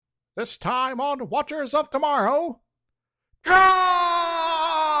This time on Watchers of Tomorrow, Gone!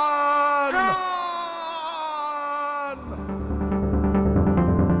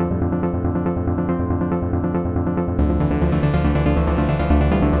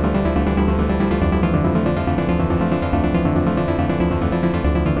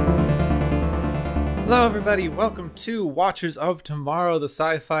 Hello, everybody. Welcome to Watchers of Tomorrow, the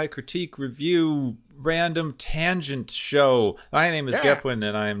sci-fi critique review random tangent show. My name is Gepwin,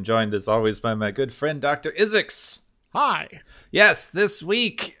 and I am joined, as always, by my good friend, Dr. Isix. Hi. Yes, this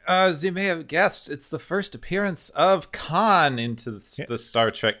week, as you may have guessed, it's the first appearance of Khan into the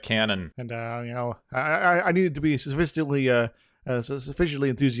Star Trek canon. And, I needed to be sufficiently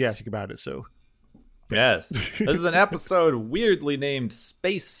enthusiastic about it, so... Yes. This is an episode weirdly named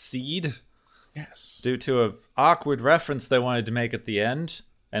Space Seed. Yes. Due to an awkward reference they wanted to make at the end,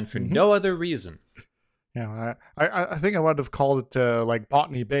 and for no other reason. Yeah, I think I would have called it like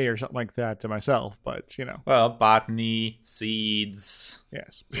Botany Bay or something like that to myself, but you know. Well, botany, seeds.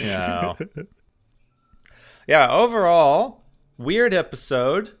 Yes. Yeah. Yeah, overall, weird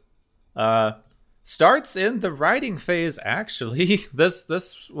episode. Starts in the writing phase, actually. This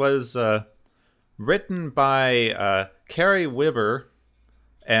was written by Carrie Wibber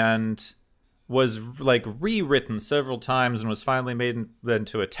and was like rewritten several times and was finally made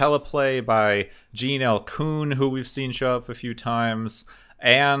into a teleplay by Gene L. Kuhn, who we've seen show up a few times,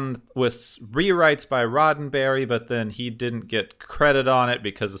 and with rewrites by Roddenberry, but then he didn't get credit on it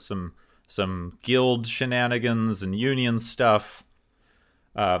because of some guild shenanigans and union stuff.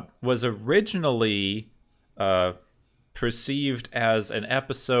 Was originally perceived as an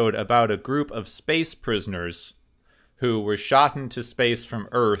episode about a group of space prisoners who were shot into space from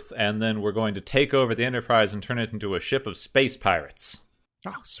Earth and then were going to take over the Enterprise and turn it into a ship of space pirates.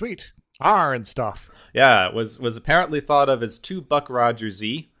 Oh, sweet. R and stuff. Yeah, it was apparently thought of as too Buck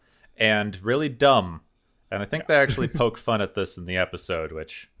Rogers-y and really dumb. And I think they actually poke fun at this in the episode,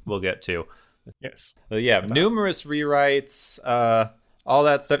 which we'll get to. Yes. But yeah, numerous rewrites, all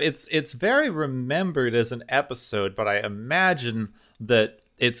that stuff. It's very remembered as an episode, but I imagine that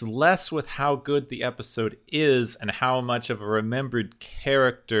it's less with how good the episode is and how much of a remembered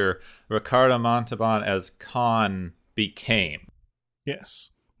character Ricardo Montalban as Khan became.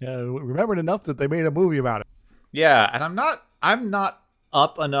 Yes. Remembered enough that they made a movie about it. Yeah, and I'm not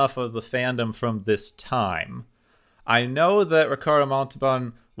up enough of the fandom from this time. I know that Ricardo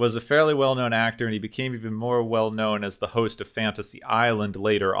Montalban was a fairly well-known actor, and he became even more well-known as the host of Fantasy Island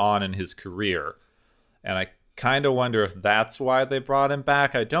later on in his career. And I kind of wonder if that's why they brought him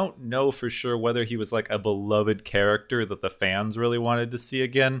back. I don't know for sure whether he was like a beloved character that the fans really wanted to see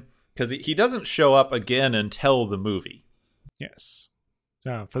again, because he doesn't show up again until the movie. Yes.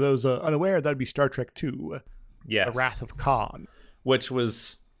 For those unaware, that'd be Star Trek II. Yes. The Wrath of Khan. Which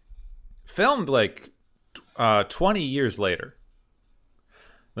was filmed like 20 years later.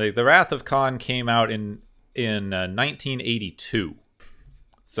 Like The Wrath of Khan came out in 1982.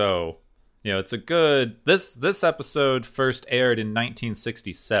 So, you know, it's a good... This episode first aired in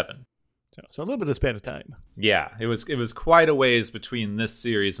 1967. So a little bit of span of time. Yeah, it was quite a ways between this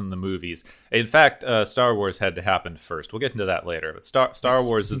series and the movies. In fact, Star Wars had to happen first. We'll get into that later. But Star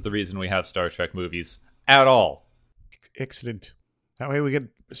Wars is the reason we have Star Trek movies at all. Excellent. That way we get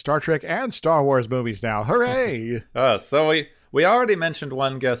Star Trek and Star Wars movies now. Hooray! So we already mentioned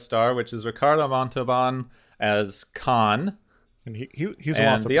one guest star, which is Ricardo Montalban as Khan. And he's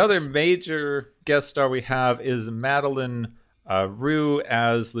and the other major guest star we have is Madeline Rue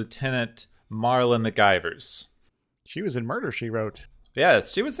as Lieutenant Marla McIvers. She was in Murder, She Wrote.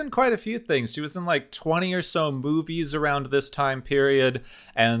 Yes, she was in quite a few things. She was in like 20 or so movies around this time period,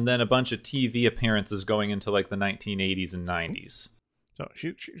 and then a bunch of TV appearances going into like the 1980s and 90s. So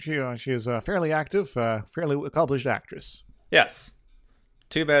she is a fairly active, fairly accomplished actress. Yes.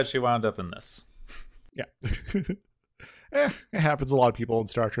 Too bad she wound up in this. Yeah. It happens to a lot of people in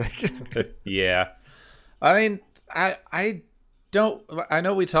Star Trek. Yeah. I mean, I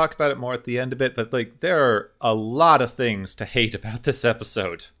know we talk about it more at the end of it, but like there are a lot of things to hate about this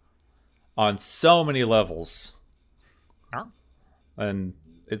episode on so many levels. Huh? And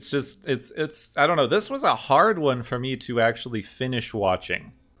it's just it's I don't know, this was a hard one for me to actually finish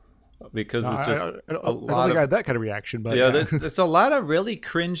watching because it's just I don't think I had that kind of reaction, but yeah. There's a lot of really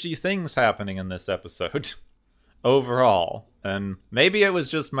cringy things happening in this episode overall, and maybe it was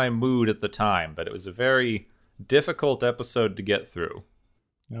just my mood at the time, but it was a very difficult episode to get through.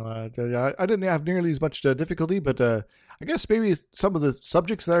 I didn't have nearly as much difficulty, but I guess maybe some of the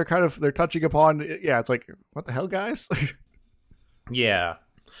subjects that are they're touching upon, yeah, it's like, what the hell, guys? Yeah.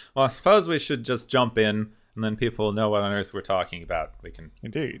 Well, I suppose we should just jump in and then people will know what on earth we're talking about. We can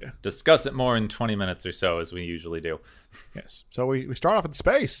Indeed. discuss it more in 20 minutes or so, as we usually do. Yes. So we start off in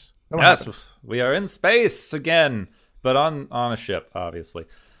space. Yes, we are in space again, but on a ship, obviously.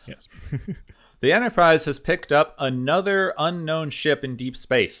 Yes. The Enterprise has picked up another unknown ship in deep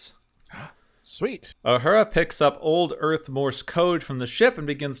space. Sweet. Uhura picks up old Earth Morse code from the ship and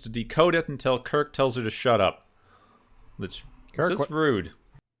begins to decode it until Kirk tells her to shut up. Which is just rude.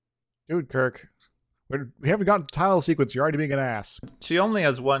 Dude, Kirk, we haven't gotten to the title sequence. You're already being an ass. She only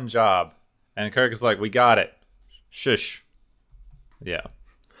has one job. And Kirk is like, we got it. Shush. Yeah.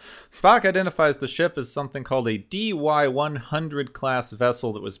 Spock identifies the ship as something called a DY-100 class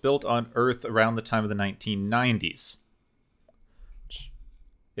vessel that was built on Earth around the time of the 1990s.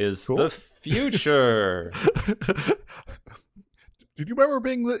 Is cool. The future. Did you remember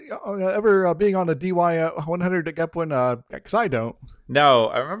being being on a DY-100 at Gepwin? Because I don't. No,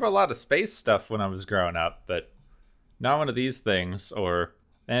 I remember a lot of space stuff when I was growing up, but not one of these things or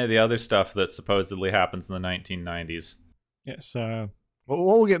any of the other stuff that supposedly happens in the 1990s. Yes,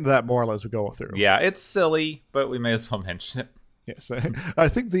 we'll get into that more as we go through. Yeah, it's silly, but we may as well mention it. Yes, I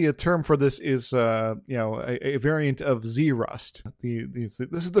think the term for this is, a variant of Z-Rust. This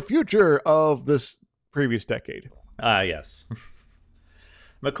is the future of this previous decade. Yes.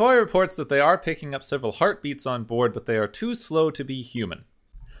 McCoy reports that they are picking up several heartbeats on board, but they are too slow to be human.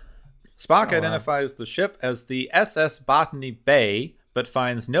 Spock identifies the ship as the SS Botany Bay, but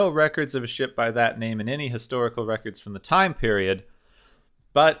finds no records of a ship by that name in any historical records from the time period,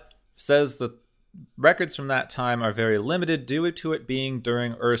 but says that records from that time are very limited due to it being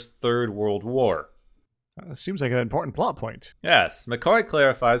during Earth's Third World War. Seems like an important plot point. Yes, McCoy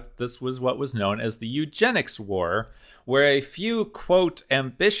clarifies that this was what was known as the Eugenics War, where a few, quote,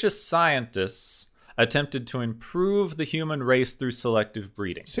 ambitious scientists attempted to improve the human race through selective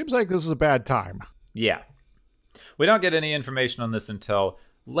breeding. Seems like this is a bad time. Yeah. We don't get any information on this until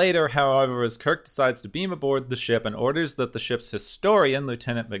later, however, as Kirk decides to beam aboard the ship and orders that the ship's historian,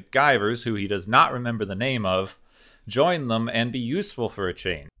 Lieutenant MacGyvers, who he does not remember the name of, join them and be useful for a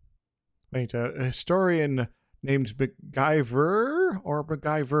change. Wait, a historian named MacGyver or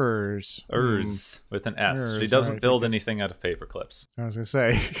MacGyvers? With an S. She doesn't build anything out of paper clips. I was going to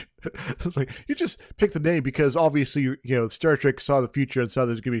say, it's like, you just picked the name because obviously, Star Trek saw the future and saw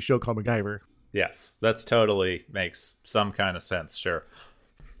there's going to be a show called MacGyver. Yes, that's totally makes some kind of sense, sure.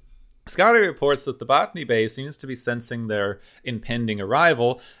 Scotty reports that the Botany Bay seems to be sensing their impending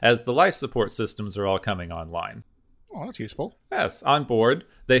arrival as the life support systems are all coming online. Oh, that's useful. Yes, on board,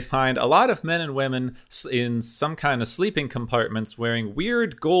 they find a lot of men and women in some kind of sleeping compartments wearing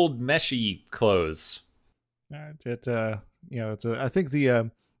weird gold meshy clothes. I think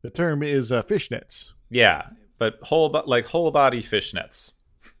the term is fishnets. Yeah, but whole body fishnets.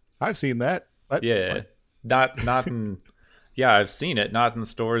 I've seen that. Yeah, not in. Yeah, I've seen it. Not in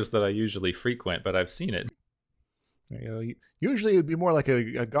stores that I usually frequent, but I've seen it. Usually it would be more like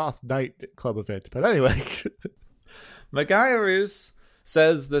a goth night club event, but anyway. MacGyvers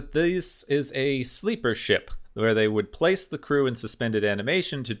says that this is a sleeper ship where they would place the crew in suspended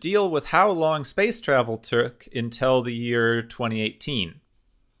animation to deal with how long space travel took until the year 2018.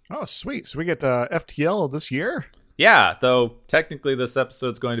 Oh, sweet. So we get FTL this year? Yeah, though technically this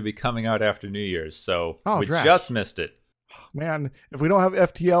episode's going to be coming out after New Year's, so we just missed it. Man, if we don't have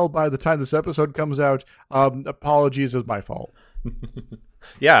FTL by the time this episode comes out, apologies, is my fault.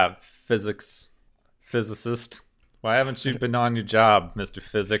 Yeah, physicist. Why haven't you been on your job, Mr.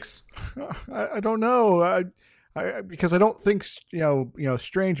 Physics? I don't know. Because I don't think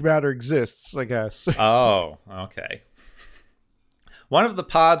strange matter exists, I guess. Oh, okay. One of the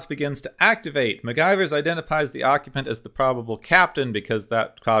pods begins to activate. MacGyvers identifies the occupant as the probable captain because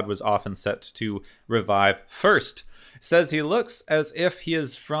that pod was often set to revive first. Says he looks as if he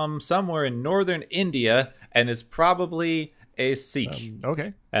is from somewhere in northern India and is probably a Sikh.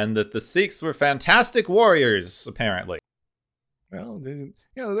 Okay. And that the Sikhs were fantastic warriors, apparently. Well,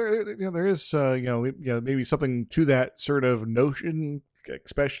 there is maybe something to that sort of notion,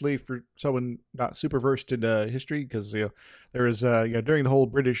 especially for someone not super versed in history, because there is during the whole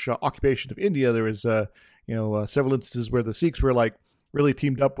British occupation of India, there was several instances where the Sikhs were like really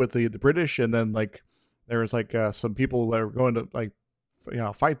teamed up with the British, and then like there was like some people that were going to like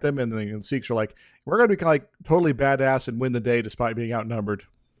fight them, and then the Sikhs were like, we're going to be like totally badass and win the day despite being outnumbered.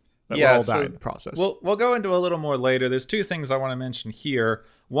 But we'll all die in the process. We'll go into a little more later. There's two things I want to mention here.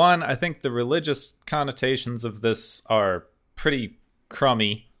 One, I think the religious connotations of this are pretty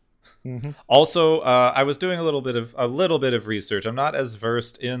crummy. Mm-hmm. Also, I was doing a little bit of research. I'm not as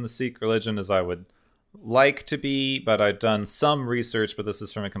versed in the Sikh religion as I would like to be, but I've done some research, but this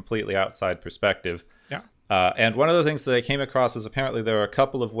is from a completely outside perspective. Yeah. And one of the things that I came across is apparently there are a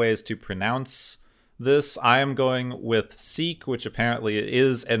couple of ways to pronounce this. I am going with Sikh, which apparently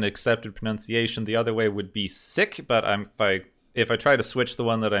is an accepted pronunciation. The other way would be Sikh, but if I try to switch the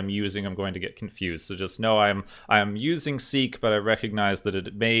one that I'm using, I'm going to get confused. So just know I'm using Sikh, but I recognize that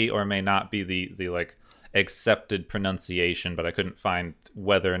it may or may not be the like accepted pronunciation, but I couldn't find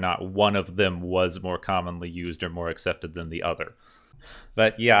whether or not one of them was more commonly used or more accepted than the other.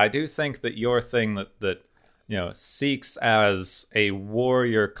 But yeah, I do think that your thing that Sikhs as a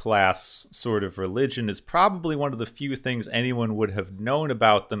warrior class sort of religion is probably one of the few things anyone would have known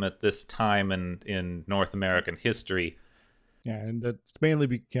about them at this time in North American history. Yeah, and it's mainly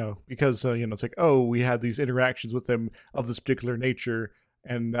because it's like, oh, we had these interactions with them of this particular nature,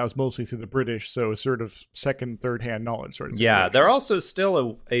 and that was mostly through the British, so it's sort of second, third-hand knowledge sort of situation. Yeah, they're also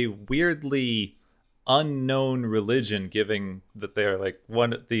still a weirdly unknown religion, given that they're like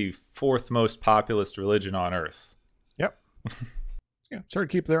the fourth most populous religion on Earth. Yep. Yeah, sort of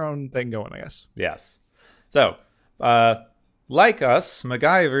keep their own thing going, I guess. Yes. So, like us,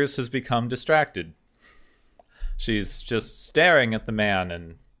 MacGyver's has become distracted. She's just staring at the man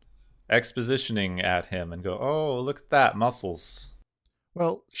and expositioning at him and go, oh, look at that, muscles.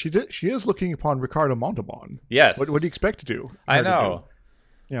 Well, she is looking upon Ricardo Montalban. Yes. What do you expect to do? I know.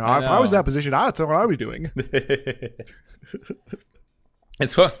 If I was in that position, that's what I would be doing.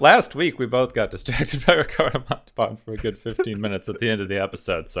 It's what last week we both got distracted by Ricardo Montalban for a good 15 minutes at the end of the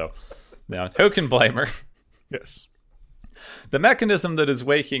episode. So, who can blame her? Yes. The mechanism that is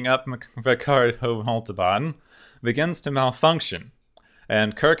waking up Ricardo Montalban begins to malfunction,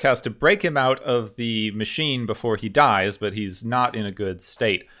 and Kirk has to break him out of the machine before he dies, but he's not in a good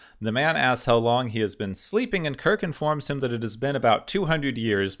state. The man asks how long he has been sleeping, and Kirk informs him that it has been about 200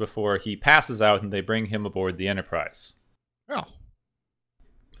 years before he passes out and they bring him aboard the Enterprise. Oh.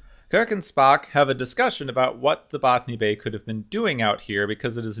 Kirk and Spock have a discussion about what the Botany Bay could have been doing out here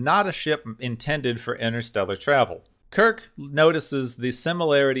because it is not a ship intended for interstellar travel. Kirk notices the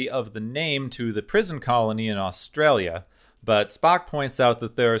similarity of the name to the prison colony in Australia, but Spock points out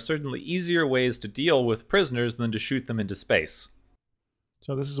that there are certainly easier ways to deal with prisoners than to shoot them into space.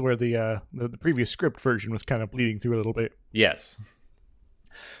 So this is where the previous script version was kind of bleeding through a little bit. Yes.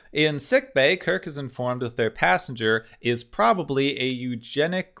 In sickbay, Kirk is informed that their passenger is probably a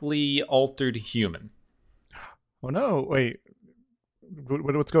eugenically altered human. Oh no! Wait,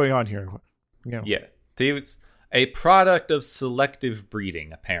 what's going on here? Yeah, he was a product of selective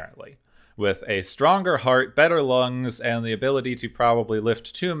breeding, apparently, with a stronger heart, better lungs, and the ability to probably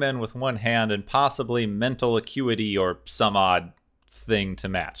lift two men with one hand, and possibly mental acuity or some odd thing to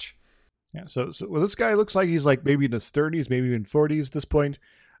match. Yeah, so this guy looks like he's like maybe in his 30s, maybe even 40s at this point,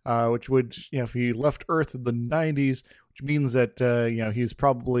 which would, if he left Earth in the 90s, which means that, he's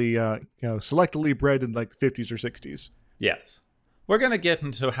probably, selectively bred in like the 50s or 60s. Yes. We're going to get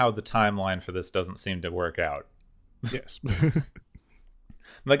into how the timeline for this doesn't seem to work out. Yes.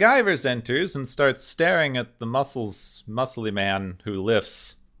 MacGyver's enters and starts staring at the muscly man who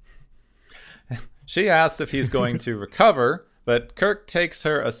lifts. She asks if he's going to recover, but Kirk takes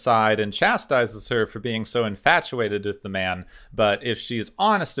her aside and chastises her for being so infatuated with the man. But if she's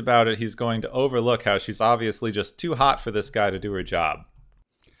honest about it, he's going to overlook how she's obviously just too hot for this guy to do her job.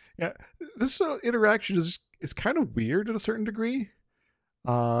 Yeah, this sort of interaction is kind of weird to a certain degree.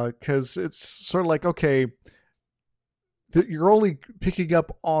 Because it's sort of like, okay, you're only picking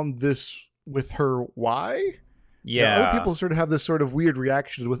up on this with her. Why? Yeah. Other people sort of have this sort of weird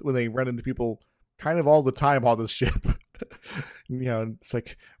reactions when they run into people kind of all the time on this ship. It's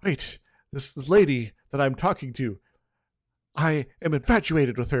like, wait, this lady that I'm talking to, I am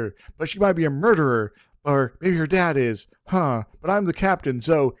infatuated with her, but she might be a murderer, or maybe her dad is, but I'm the captain,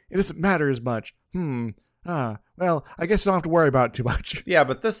 so it doesn't matter as much. Well, I guess I don't have to worry about it too much. Yeah,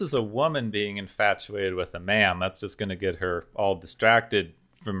 but this is a woman being infatuated with a man. That's just going to get her all distracted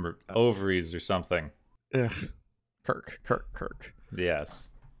from her ovaries or something. Ugh. Kirk. Yes.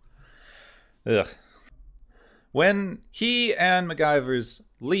 Ugh. When he and MacGyver's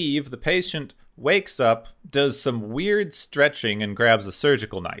leave, the patient wakes up, does some weird stretching, and grabs a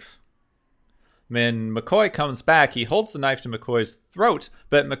surgical knife. When McCoy comes back, he holds the knife to McCoy's throat,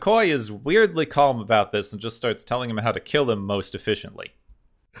 but McCoy is weirdly calm about this and just starts telling him how to kill him most efficiently.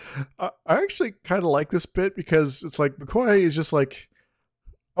 I actually kind of like this bit because it's like McCoy is just like,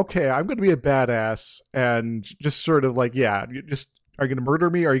 okay, I'm going to be a badass, and just sort of like, yeah, you just are you going to murder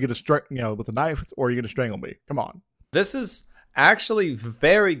me? Or are you going to strike, with a knife, or are you going to strangle me? Come on. This is actually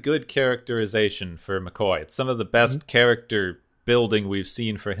very good characterization for McCoy. It's some of the best character building we've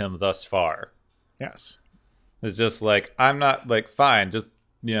seen for him thus far. Yes. It's just like, I'm not like, fine, just,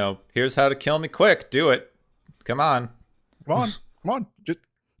 here's how to kill me quick, do it. Come on. Come on. Just,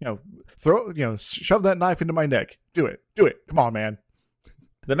 shove that knife into my neck. Do it. Come on, man.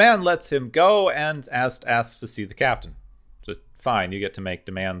 The man lets him go and asks to see the captain. Just fine, you get to make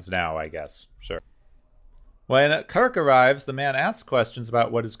demands now, I guess. Sure. When Kirk arrives, the man asks questions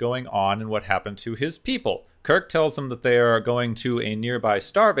about what is going on and what happened to his people. Kirk tells him that they are going to a nearby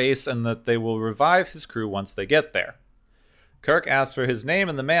starbase and that they will revive his crew once they get there. Kirk asks for his name,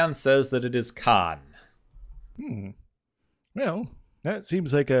 and the man says that it is Khan. Well, that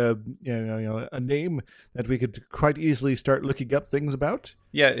seems like a name that we could quite easily start looking up things about.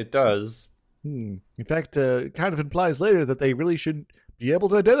 Yeah, it does. In fact, it kind of implies later that they really should be able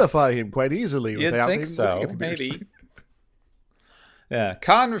to identify him quite easily. You'd think so, maybe. Yeah,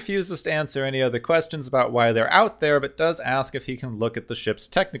 Khan refuses to answer any other questions about why they're out there, but does ask if he can look at the ship's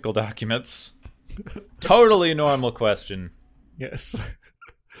technical documents. Totally normal question. Yes.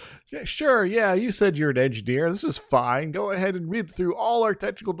 Yeah, sure, yeah, you said you're an engineer. This is fine. Go ahead and read through all our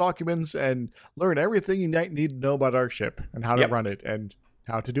technical documents and learn everything you might need to know about our ship and how to run it and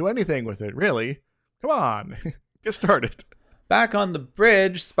how to do anything with it, really. Come on, get started. Back on the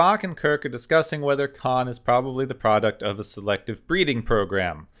bridge, Spock and Kirk are discussing whether Khan is probably the product of a selective breeding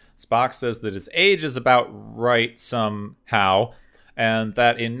program. Spock says that his age is about right somehow, and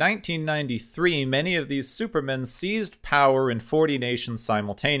that in 1993, many of these supermen seized power in 40 nations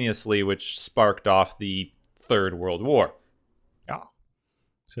simultaneously, which sparked off the Third World War. Yeah.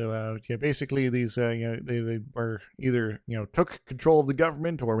 So, basically these, they were either, took control of the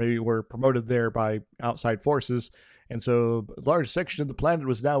government or maybe were promoted there by outside forces. And so a large section of the planet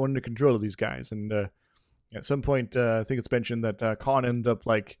was now under control of these guys. And at some point, I think it's mentioned that Khan ended up,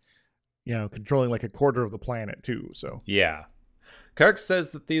 controlling like a quarter of the planet, too. So yeah. Kirk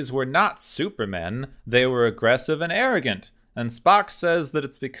says that these were not supermen. They were aggressive and arrogant. And Spock says that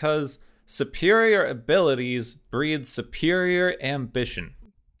it's because superior abilities breed superior ambition.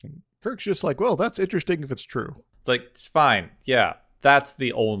 Kirk's just like, well, that's interesting if it's true. It's like, it's fine. Yeah, that's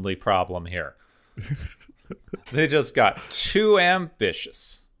the only problem here. They just got too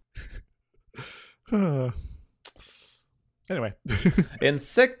ambitious. Anyway. In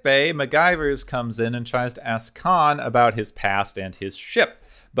sickbay, MacGyver's comes in and tries to ask Khan about his past and his ship.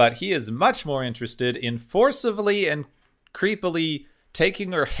 But he is much more interested in forcibly and creepily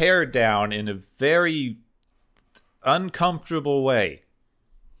taking her hair down in a very uncomfortable way.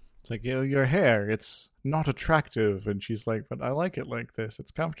 It's like, your hair, it's not attractive. And she's like, but I like it like this.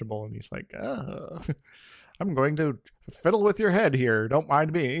 It's comfortable. And he's like, I'm going to fiddle with your head here. Don't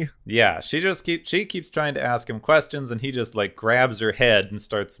mind me. Yeah, she keeps trying to ask him questions, and he just grabs her head and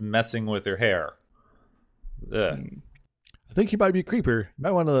starts messing with her hair. Ugh. I think he might be a creeper. You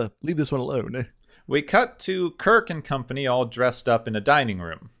might want to leave this one alone. We cut to Kirk and company all dressed up in a dining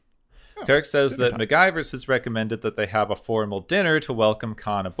room. Kirk says that MacGyver's has recommended that they have a formal dinner to welcome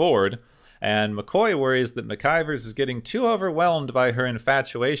Khan aboard, and McCoy worries that MacGyver's is getting too overwhelmed by her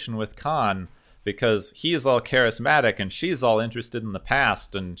infatuation with Khan, because he is all charismatic and she's all interested in the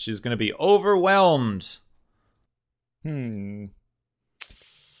past, and she's going to be overwhelmed. There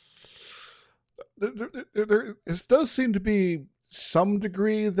does seem to be some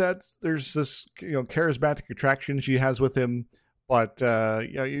degree that there's this, charismatic attraction she has with him, but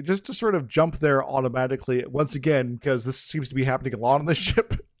you just to sort of jump there automatically once again, because this seems to be happening a lot on the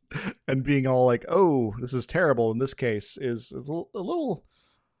ship, and being all like, "Oh, this is terrible." In this case, is a little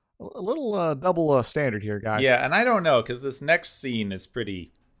double standard here, guys. Yeah, and I don't know, because this next scene is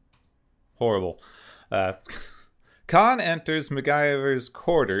pretty horrible. Khan enters MacGyver's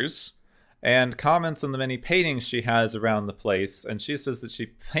quarters and comments on the many paintings she has around the place, and she says that she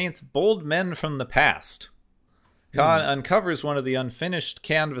paints bold men from the past. Khan uncovers one of the unfinished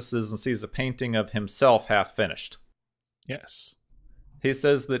canvases and sees a painting of himself half-finished. Yes. He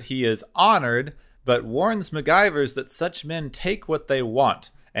says that he is honored, but warns MacGyver's that such men take what they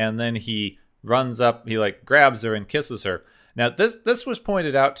want, and then he runs up, he grabs her and kisses her. Now, this was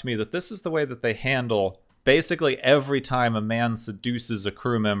pointed out to me that this is the way that they handle basically every time a man seduces a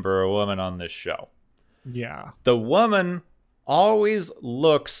crew member or a woman on this show. Yeah. The woman always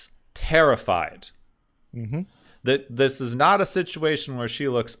looks terrified. Mm-hmm. That this is not a situation where she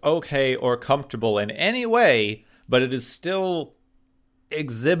looks okay or comfortable in any way, but it is still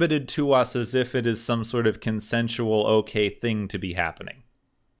exhibited to us as if it is some sort of consensual okay thing to be happening.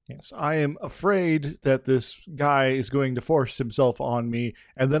 Yes, I am afraid that this guy is going to force himself on me,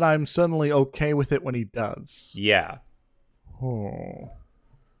 and then I'm suddenly okay with it when he does. Yeah. Oh.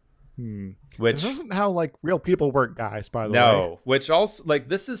 This isn't how like real people work, guys, by the way. No, which also, like,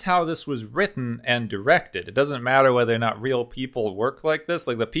 this is how this was written and directed. It doesn't matter whether or not real people work like this.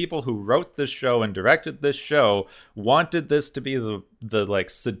 Like, the people who wrote this show and directed this show wanted this to be the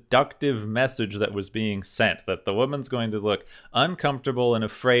like seductive message that was being sent, that the woman's going to look uncomfortable and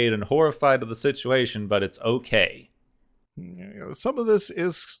afraid and horrified of the situation, but it's okay. Some of this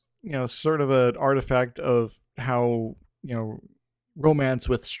is, sort of an artifact of how, romance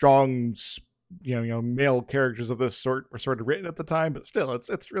with strong, male characters of this sort were sort of written at the time, but still,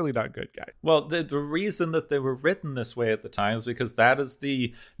 it's really not good, guys. Well, the reason that they were written this way at the time is because that is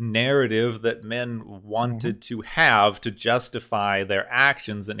the narrative that men wanted to have to justify their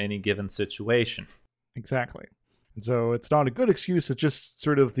actions in any given situation. Exactly. And so it's not a good excuse. It's just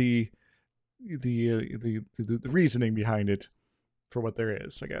sort of the reasoning behind it for what there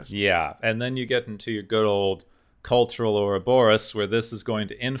is, I guess. Yeah, and then you get into your good old cultural Ouroboros, where this is going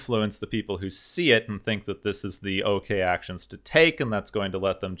to influence the people who see it and think that this is the okay actions to take, and that's going to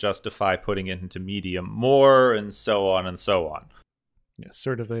let them justify putting it into media more, and so on and so on. Yeah,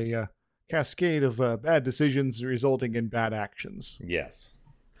 sort of a cascade of bad decisions resulting in bad actions. Yes.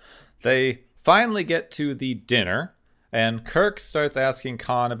 They finally get to the dinner, and Kirk starts asking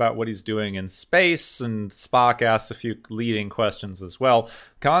Khan about what he's doing in space, and Spock asks a few leading questions as well.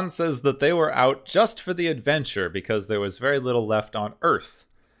 Khan says that they were out just for the adventure because there was very little left on Earth.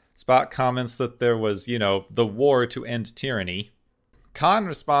 Spock comments that there was, the war to end tyranny. Khan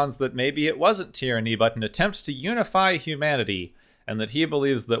responds that maybe it wasn't tyranny, but an attempt to unify humanity, and that he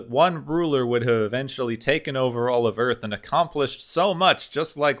believes that one ruler would have eventually taken over all of Earth and accomplished so much,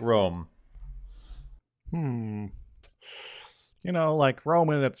 just like Rome. Like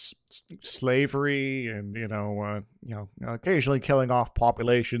Roman, it's slavery and, occasionally killing off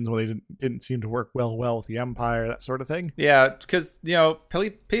populations when they didn't seem to work well with the empire, that sort of thing. Yeah, because,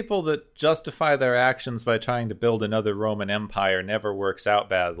 people that justify their actions by trying to build another Roman empire never works out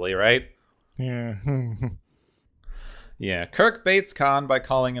badly, right? Yeah. Yeah, Kirk baits Khan by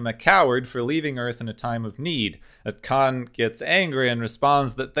calling him a coward for leaving Earth in a time of need. Khan gets angry and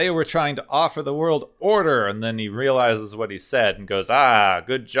responds that they were trying to offer the world order, and then he realizes what he said and goes,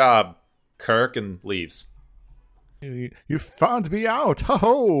 good job, Kirk, and leaves. You found me out.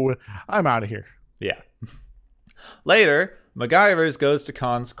 Ho-ho! I'm out of here. Yeah. Later, MacGyver's goes to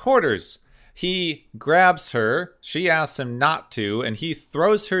Khan's quarters. He grabs her, she asks him not to, and he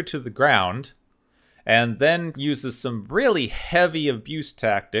throws her to the ground, and then uses some really heavy abuse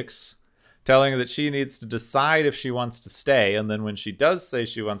tactics, telling her that she needs to decide if she wants to stay. And then when she does say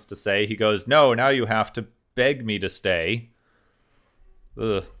she wants to stay, he goes, "No, now you have to beg me to stay."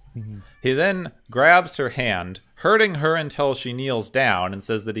 Ugh. He then grabs her hand, hurting her until she kneels down, and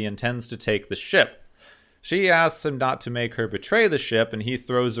says that he intends to take the ship. She asks him not to make her betray the ship, and he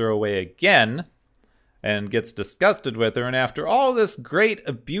throws her away again and gets disgusted with her, and after all this great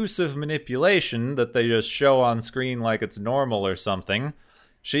abusive manipulation that they just show on screen like it's normal or something,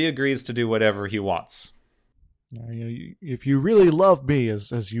 she agrees to do whatever he wants. If you really love me,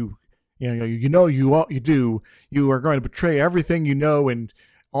 as you do, you are going to betray everything you know and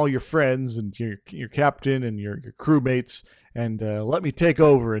all your friends and your captain and your crewmates, and let me take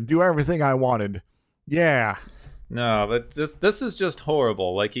over and do everything I wanted. Yeah. No, but this is just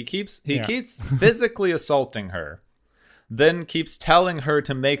horrible. Like, he keeps physically assaulting her, then keeps telling her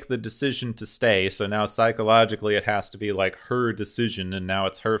to make the decision to stay. So now psychologically it has to be like her decision, and now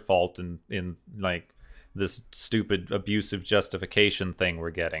it's her fault in like this stupid abusive justification thing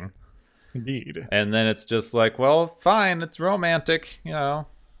we're getting. Indeed. And then it's just like, well, fine, it's romantic,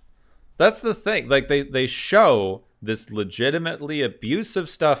 That's the thing. Like, they show this legitimately abusive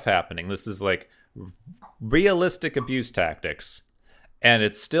stuff happening. This is like realistic abuse tactics, and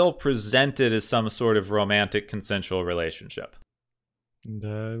it's still presented as some sort of romantic consensual relationship.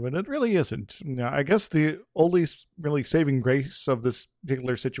 And when it really isn't. I guess the only really saving grace of this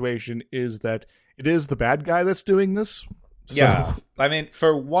particular situation is that it is the bad guy that's doing this. So. Yeah, I mean,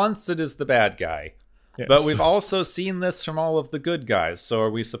 for once it is the bad guy. Yes. But we've also seen this from all of the good guys, so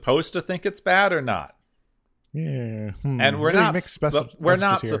are we supposed to think it's bad or not? Yeah, and we're not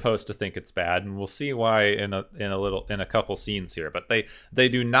supposed to think it's bad, and we'll see why in a couple scenes here. But they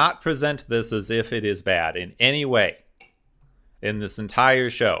do not present this as if it is bad in any way in this entire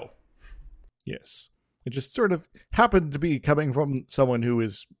show. Yes, it just sort of happened to be coming from someone who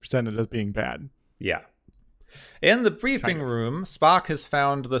is presented as being bad. Yeah. In the briefing room, Spock has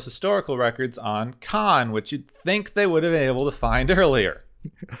found the historical records on Khan, which you'd think they would have been able to find earlier.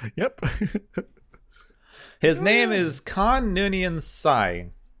 Yep. His name is Khan Noonien Sai,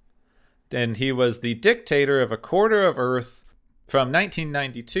 and he was the dictator of a quarter of Earth from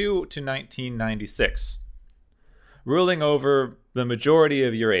 1992 to 1996, ruling over the majority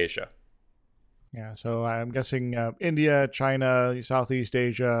of Eurasia. Yeah, so I'm guessing India, China, Southeast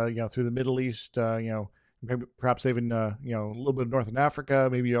Asia, through the Middle East, maybe perhaps even a little bit of Northern Africa,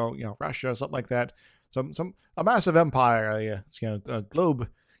 maybe Russia, something like that. A massive empire, a globe,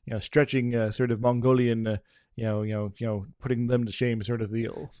 stretching sort of Mongolian, putting them to shame sort of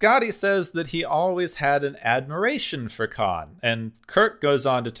deal. Scotty says that he always had an admiration for Khan, and Kirk goes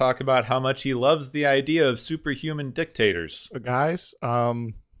on to talk about how much he loves the idea of superhuman dictators. Guys, what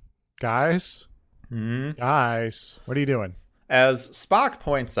are you doing? As Spock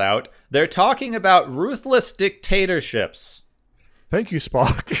points out, they're talking about ruthless dictatorships. Thank you,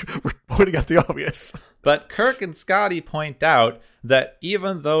 Spock. We're pointing out the obvious. But Kirk and Scotty point out that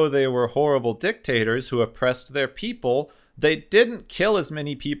even though they were horrible dictators who oppressed their people, they didn't kill as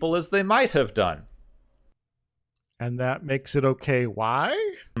many people as they might have done. And that makes it okay. Why?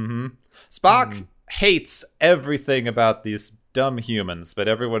 Spock hates everything about these dumb humans, but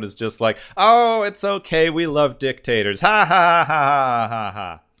everyone is just like, oh, it's okay, we love dictators. Ha ha ha ha ha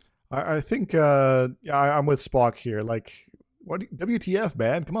ha. I think I'm with Spock here. Like, what? WTF,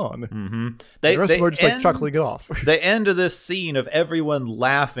 man? Come on. The rest of them are just like chuckling it off. The end of this scene of everyone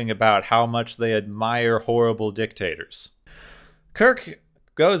laughing about how much they admire horrible dictators. Kirk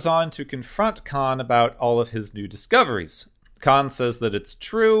goes on to confront Khan about all of his new discoveries. Khan says that it's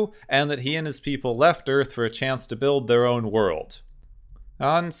true, and that he and his people left Earth for a chance to build their own world.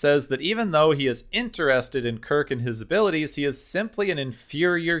 Khan says that even though he is interested in Kirk and his abilities, he is simply an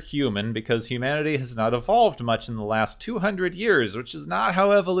inferior human because humanity has not evolved much in the last 200 years, which is not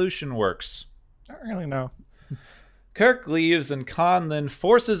how evolution works. I don't really know. Kirk leaves, and Khan then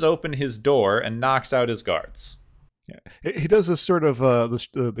forces open his door and knocks out his guards. Yeah, he does this sort of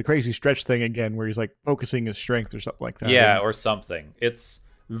the crazy stretch thing again, where he's like focusing his strength or something like that. Yeah, or something. It's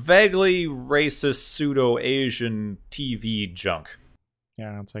vaguely racist pseudo-Asian TV junk.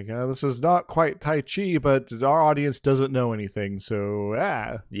 Yeah, it's like this is not quite Tai Chi, but our audience doesn't know anything, so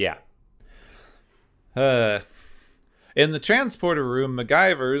Yeah. In the transporter room,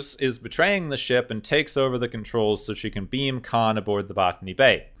 MacGyver's is betraying the ship and takes over the controls so she can beam Khan aboard the Botany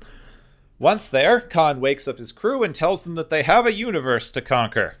Bay. Once there, Khan wakes up his crew and tells them that they have a universe to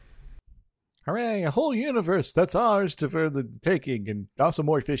conquer. Hooray, a whole universe that's ours for the taking, and also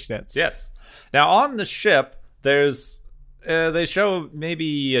more fishnets. Yes. Now, on the ship, there's... they show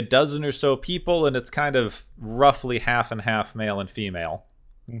maybe a dozen or so people, and it's kind of roughly half and half male and female.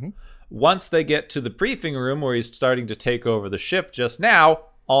 Once they get to the briefing room where he's starting to take over the ship just now,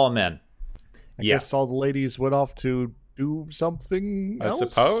 all men. I guess all the ladies went off to do something else? I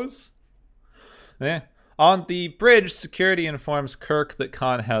suppose. Yeah. On the bridge, security informs Kirk that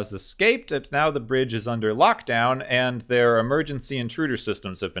Khan has escaped, and now the bridge is under lockdown, and their emergency intruder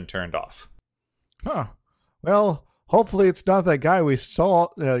systems have been turned off. Huh. Well, hopefully it's not that guy we saw,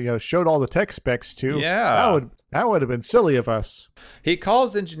 showed all the tech specs to. Yeah. That would have been silly of us. He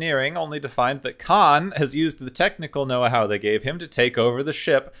calls engineering only to find that Khan has used the technical know-how they gave him to take over the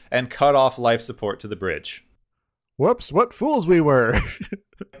ship and cut off life support to the bridge. Whoops, what fools we were.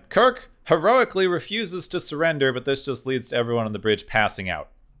 Kirk heroically refuses to surrender, but this just leads to everyone on the bridge passing out.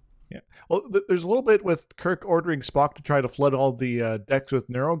 Yeah. Well, there's a little bit with Kirk ordering Spock to try to flood all the decks with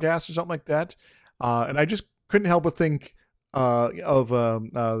neurogas or something like that. And I just couldn't help but think of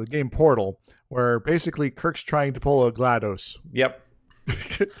the game Portal, where basically Kirk's trying to pull a GLaDOS. Yep.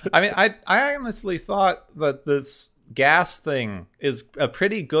 I mean, I honestly thought that this gas thing is a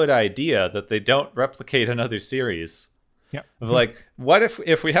pretty good idea, that they don't replicate another series. Yeah. Of like, what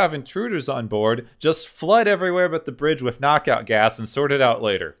if we have intruders on board, just flood everywhere but the bridge with knockout gas and sort it out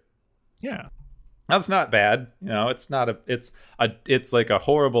later. Yeah. That's not bad. It's not it's like a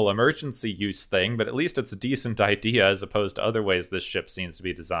horrible emergency use thing, but at least it's a decent idea as opposed to other ways this ship seems to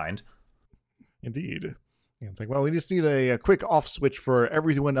be designed. Indeed. Yeah, it's like, well, we just need a quick off switch for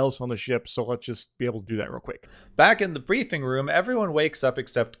everyone else on the ship, so let's just be able to do that real quick. Back in the briefing room, everyone wakes up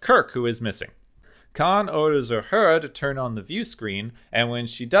except Kirk, who is missing. Khan orders Uhura to turn on the view screen, and when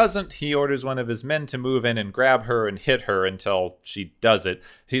she doesn't, he orders one of his men to move in and grab her and hit her until she does it.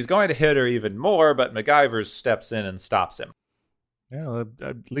 He's going to hit her even more, but MacGyver steps in and stops him. Yeah,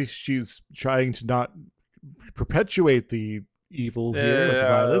 at least she's trying to not perpetuate the evil here with the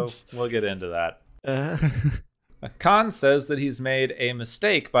violence. We'll get into that. Khan says that he's made a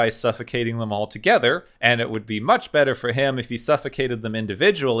mistake by suffocating them all together, and it would be much better for him if he suffocated them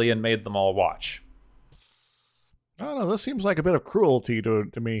individually and made them all watch. I don't know, this seems like a bit of cruelty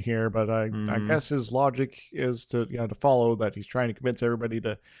to me here, but I guess his logic is to follow that he's trying to convince everybody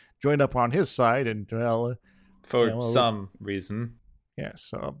to join up on his side, and for some reason.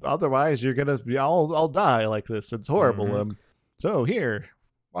 Yes. Otherwise, you're gonna be all die like this. It's horrible. Mm-hmm. So here,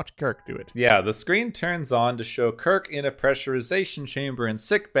 watch Kirk do it. Yeah, the screen turns on to show Kirk in a pressurization chamber in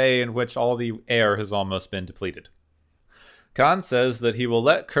sickbay in which all the air has almost been depleted. Khan says that he will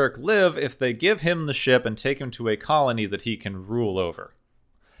let Kirk live if they give him the ship and take him to a colony that he can rule over.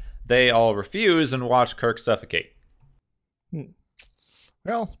 They all refuse and watch Kirk suffocate.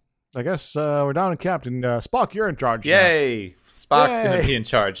 Well, I guess we're down to Captain Spock. You're in charge. Yay! Now. Spock's going to be in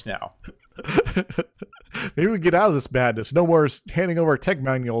charge now. Maybe we get out of this madness. No more handing over tech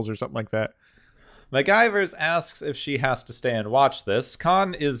manuals or something like that. MacGyvers asks if she has to stay and watch this.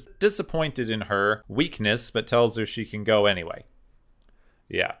 Khan is disappointed in her weakness, but tells her she can go anyway.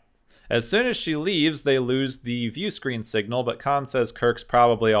 Yeah. As soon as she leaves, they lose the view screen signal, but Khan says Kirk's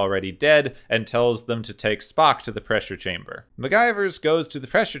probably already dead and tells them to take Spock to the pressure chamber. MacGyvers goes to the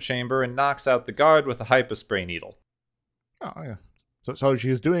pressure chamber and knocks out the guard with a hypospray needle. Oh, yeah. So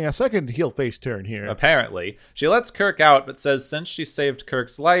she's doing a second heel face turn here. Apparently. She lets Kirk out, but says since she saved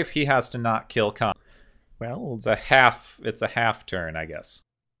Kirk's life, he has to not kill Khan. Well, it's a half turn, I guess.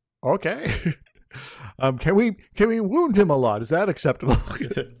 Okay. Can we wound him a lot? Is that acceptable?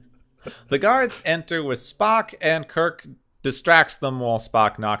 The guards enter with Spock, and Kirk distracts them while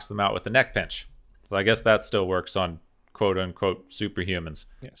Spock knocks them out with a neck pinch. So I guess that still works on quote-unquote superhumans.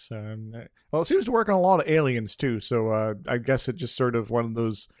 Yes. Well, it seems to work on a lot of aliens, too, so I guess it's just sort of one of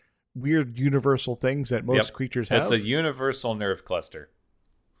those weird universal things that most creatures have. It's a universal nerve cluster.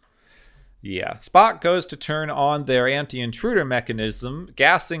 Yeah. Spock goes to turn on their anti-intruder mechanism,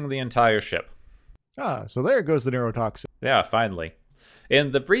 gassing the entire ship. So there goes the neurotoxin. Yeah, finally.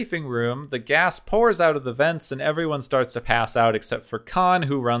 In the briefing room, the gas pours out of the vents and everyone starts to pass out except for Khan,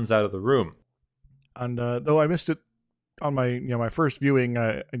 who runs out of the room. And though I missed it on my my first viewing,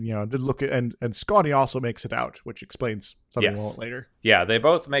 did look at and Scotty also makes it out, which explains something a little later. Yeah, they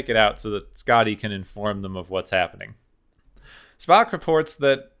both make it out so that Scotty can inform them of what's happening. Spock reports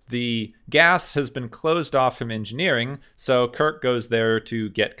that the gas has been closed off from engineering, so Kirk goes there to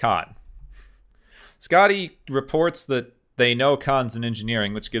get Khan. Scotty reports that they know Khan's in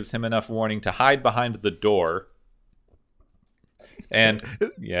engineering, which gives him enough warning to hide behind the door. And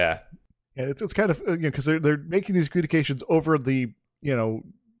yeah, it's kind of because they're making these communications over the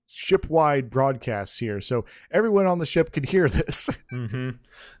ship-wide broadcasts here, so everyone on the ship can hear this. Mm-hmm.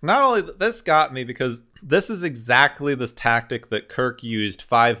 Not only this got me because this is exactly this tactic that Kirk used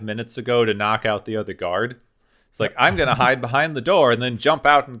 5 minutes ago to knock out the other guard. It's like, I'm going to hide behind the door and then jump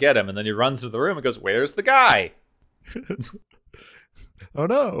out and get him. And then he runs to the room and goes, where's the guy? Oh,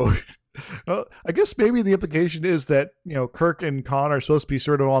 no. Well, I guess maybe the implication is that, Kirk and Khan are supposed to be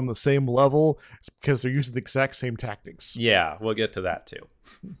sort of on the same level because they're using the exact same tactics. Yeah, we'll get to that too.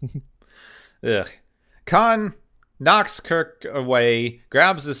 Ugh. Khan knocks Kirk away,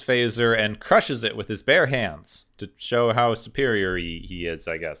 grabs his phaser, and crushes it with his bare hands to show how superior he is,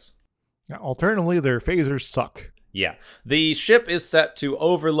 I guess. Alternatively, their phasers suck. Yeah. The ship is set to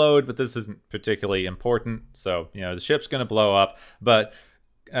overload, but this isn't particularly important. So, the ship's going to blow up. But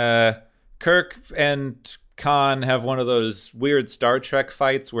Kirk and Khan have one of those weird Star Trek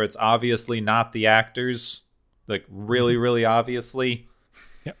fights where it's obviously not the actors. Like, really, really obviously.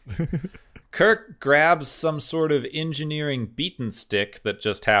 Yep. Kirk grabs some sort of engineering beaten stick that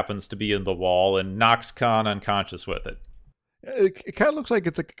just happens to be in the wall and knocks Khan unconscious with it. It kind of looks like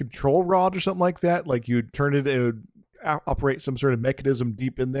it's a control rod or something like that. Like you'd turn it, it would operate some sort of mechanism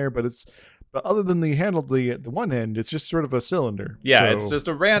deep in there. But other than the handle, the one end, it's just sort of a cylinder. Yeah, it's just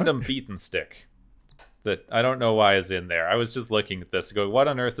a random beaten stick that I don't know why is in there. I was just looking at this, going, "What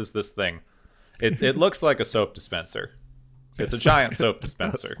on earth is this thing?" It looks like a soap dispenser. It's a giant soap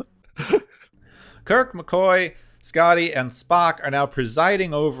dispenser. Kirk, McCoy, Scotty, and Spock are now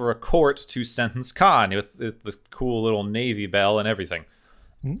presiding over a court to sentence Khan with the cool little Navy bell and everything.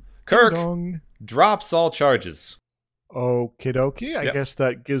 Kirk drops all charges. Okie dokie. I guess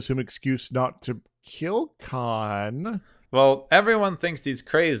that gives him excuse not to kill Khan. Well, everyone thinks he's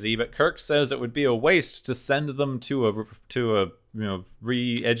crazy, but Kirk says it would be a waste to send them to a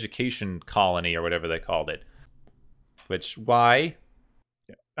re-education colony or whatever they called it. Which, why?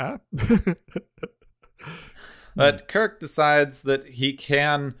 But Kirk decides that he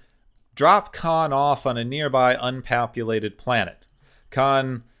can drop Khan off on a nearby unpopulated planet.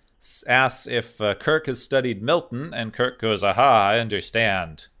 Khan asks if Kirk has studied Milton, and Kirk goes, "Aha, I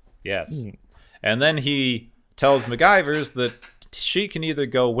understand." Yes. And then he tells MacGyvers that she can either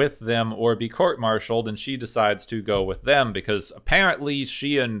go with them or be court-martialed, and she decides to go with them because apparently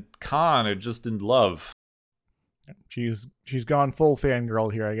she and Khan are just in love. She's gone full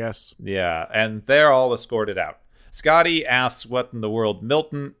fangirl here, I guess. Yeah, and they're all escorted out. Scotty asks what in the world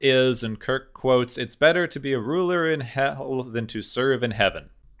Milton is, and Kirk quotes, "It's better to be a ruler in hell than to serve in heaven."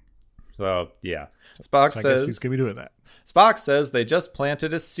 So, yeah. Spock I says guess he's going to be doing that. Spock says they just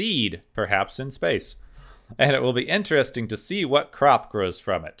planted a seed, perhaps in space, and it will be interesting to see what crop grows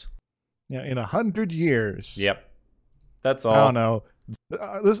from it. Yeah, in 100 years. Yep. That's all. I don't know.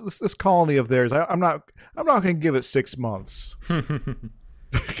 This colony of theirs, I'm not going to give it 6 months.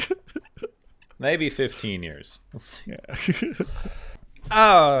 Maybe 15 years. We'll see. Yeah.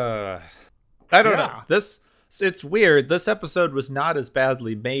 I don't know. It's weird. This episode was not as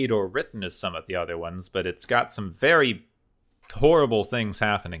badly made or written as some of the other ones, but it's got some very horrible things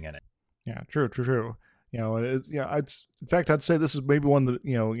happening in it. Yeah, true. In fact, I'd say this is maybe one that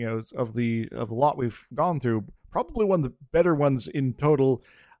of the lot we've gone through, probably one of the better ones in total,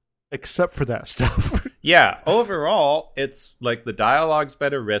 except for that stuff. Yeah, overall, it's like the dialogue's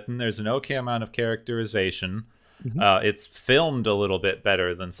better written. There's an okay amount of characterization. Mm-hmm. It's filmed a little bit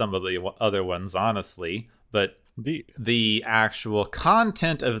better than some of the other ones, honestly. But Indeed. The actual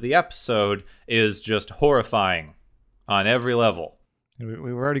content of the episode is just horrifying on every level.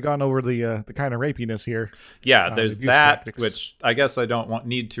 We've already gone over the kind of rapiness here. Yeah, there's that, tactics. Which I guess I don't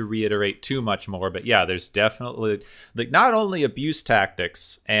need to reiterate too much more. But yeah, there's definitely not only abuse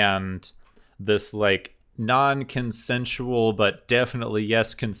tactics and this non-consensual but definitely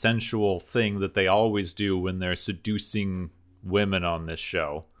yes consensual thing that they always do when they're seducing women on this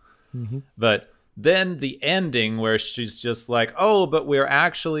show. Mm-hmm. But then the ending where she's just like, oh, but we're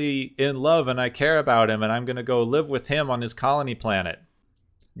actually in love and I care about him and I'm going to go live with him on his colony planet.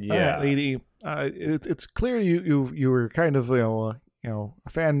 Yeah. Lady, it's clear you were kind of a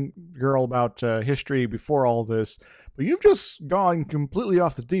fan girl about history before all this, but you've just gone completely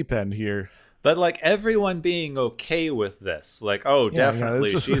off the deep end here. But everyone being okay with this, definitely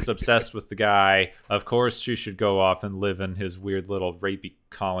she's obsessed with the guy. Of course, she should go off and live in his weird little rapey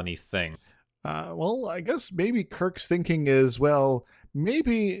colony thing. Well, I guess maybe Kirk's thinking is, well,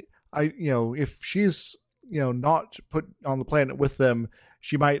 maybe if she's not put on the planet with them,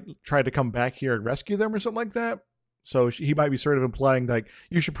 she might try to come back here and rescue them or something like that. So he might be sort of implying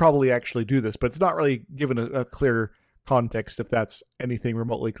you should probably actually do this, but it's not really given a clear context if that's anything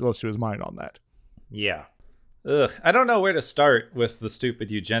remotely close to his mind on that. Yeah. Ugh. I don't know where to start with the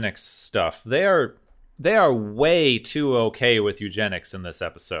stupid eugenics stuff. They are way too okay with eugenics in this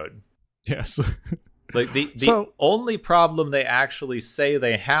episode. Yes. The only problem they actually say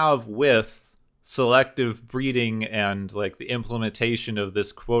they have with selective breeding and the implementation of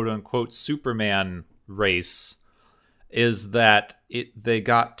this quote unquote Superman race is that they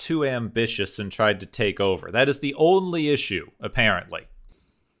got too ambitious and tried to take over. That is the only issue, apparently.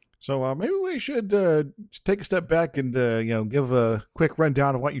 So maybe we should take a step back and give a quick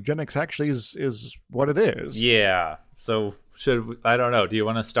rundown of what eugenics actually is what it is. Yeah. So I don't know. Do you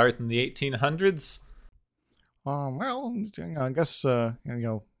want to start in the 1800s? Well, I guess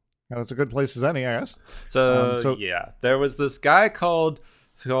that's a good place as any, I guess. So yeah, there was this guy called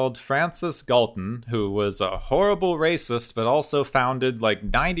Francis Galton, who was a horrible racist, but also founded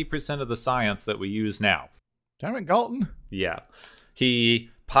 90% of the science that we use now. Damn it, Galton. Yeah.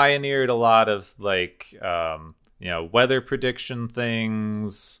 He pioneered a lot of weather prediction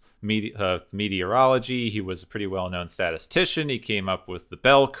things, meteorology. He was a pretty well-known statistician. He came up with the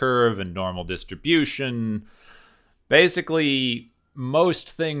bell curve and normal distribution. Basically, most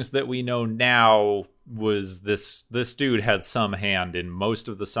things that we know now was this dude had some hand in most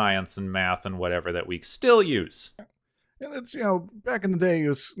of the science and math and whatever that we still use. And it's, back in the day, it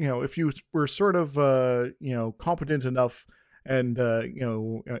was, if you were sort of, competent enough and,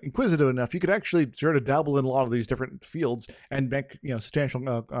 inquisitive enough, you could actually sort of dabble in a lot of these different fields and make,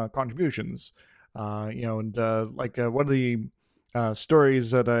 substantial contributions. One of the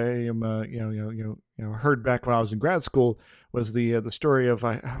stories that I heard back when I was in grad school was the story of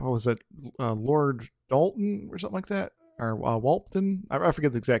what was it, Lord Dalton or something like that, or Walton? I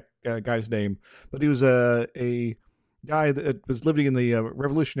forget the exact guy's name, but he was a guy that was living in the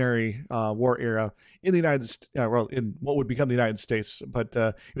Revolutionary War era in the United States, in what would become the United States, but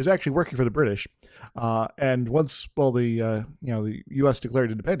he was actually working for the British. And once, the U.S.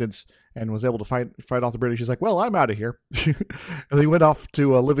 declared independence and was able to fight off the British, he's like, well, I'm out of here. And he went off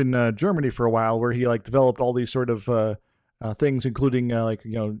to live in Germany for a while, where he developed all these sort of things, including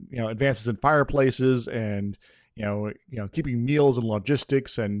advances in fireplaces and keeping meals and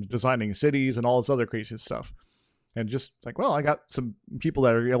logistics and designing cities and all this other crazy stuff. And just I got some people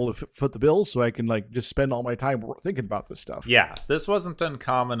that are able to foot the bill, so I can just spend all my time thinking about this stuff. Yeah, this wasn't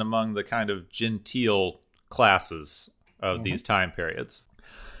uncommon among the kind of genteel classes of these time periods.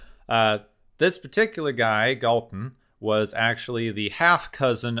 this particular guy, Galton, was actually the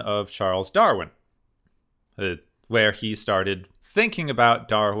half-cousin of Charles Darwin, where he started thinking about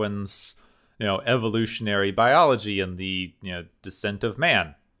Darwin's, evolutionary biology and the, descent of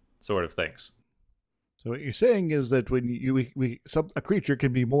man sort of things. So what you're saying is that when a creature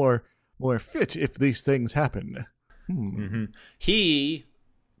can be more fit if these things happen. Mm-hmm. He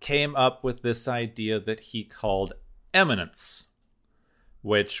came up with this idea that he called eminence,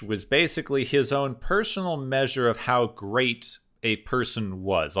 which was basically his own personal measure of how great a person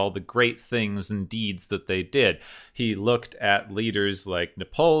was, all the great things and deeds that they did. He looked at leaders like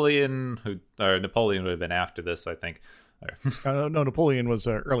Napoleon, Napoleon would have been after this, I think. No, Napoleon was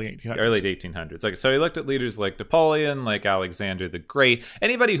early 1800s. Early 1800s. So he looked at leaders like Napoleon, like Alexander the Great,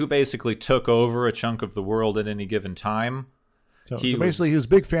 anybody who basically took over a chunk of the world at any given time. So basically, he was a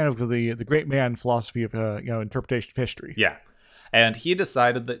big fan of the great man philosophy of interpretation of history. Yeah, and he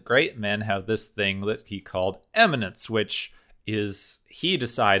decided that great men have this thing that he called eminence, which is, he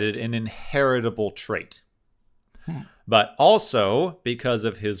decided, an inheritable trait. But also, because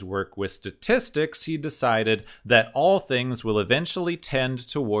of his work with statistics, he decided that all things will eventually tend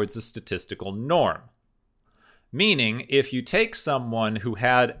towards a statistical norm. Meaning, if you take someone who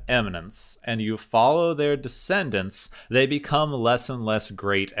had eminence and you follow their descendants, they become less and less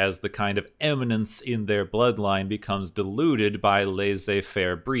great as the kind of eminence in their bloodline becomes diluted by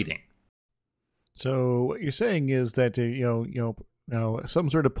laissez-faire breeding. So what you're saying is that some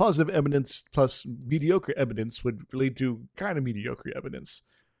sort of positive evidence plus mediocre evidence would lead to kind of mediocre evidence.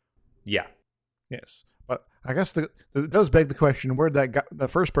 Yeah. Yes. But I guess it does beg the question, where'd the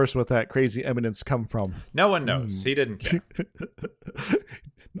first person with that crazy evidence come from? No one knows. He didn't care.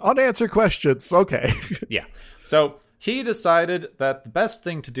 Unanswered questions. Okay. Yeah. So he decided that the best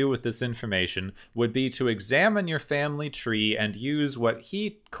thing to do with this information would be to examine your family tree and use what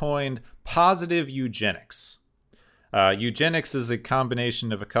he coined positive eugenics. Eugenics is a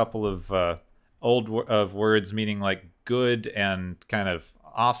combination of a couple of old words meaning like good and kind of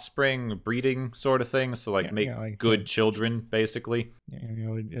offspring, breeding sort of thing. So like good children, basically.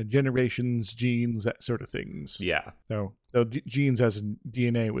 Generations, genes, that sort of things. Yeah. So genes as in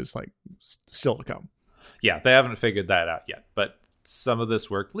DNA was like still to come. Yeah, they haven't figured that out yet, but some of this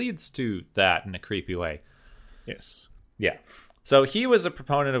work leads to that in a creepy way. Yes. Yeah. So he was a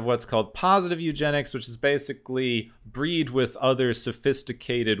proponent of what's called positive eugenics, which is basically breed with other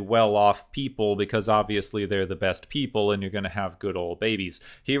sophisticated, well-off people because obviously they're the best people and you're going to have good old babies.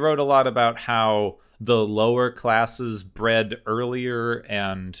 He wrote a lot about how the lower classes bred earlier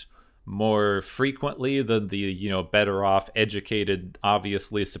and more frequently than the, better off, educated,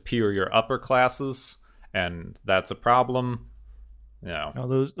 obviously superior upper classes, and that's a problem.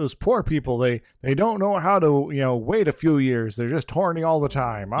 Those poor people, they don't know how to wait a few years. They're just horny all the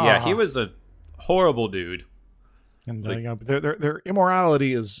time. Yeah, he was a horrible dude, and their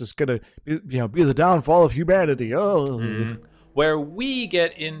immorality is just gonna be the downfall of humanity. Where we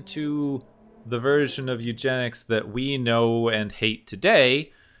get into the version of eugenics that we know and hate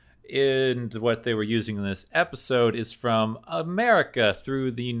today, and what they were using in this episode is from America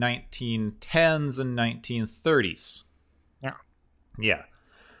through the 1910s and 1930s. Yeah.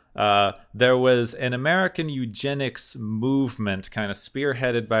 There was an American eugenics movement kind of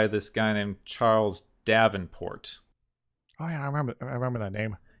spearheaded by this guy named Charles Davenport. Oh, yeah, I remember that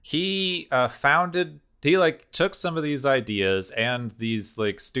name. He took some of these ideas and these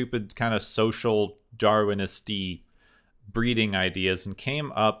like stupid kind of social Darwinisty breeding ideas and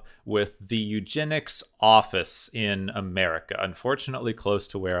came up with the eugenics office in America, unfortunately close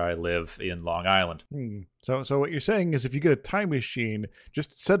to where I live in Long Island. So what you're saying is if you get a time machine,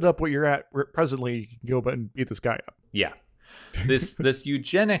 just set it up where you're at presently, you can go and beat this guy up. Yeah. This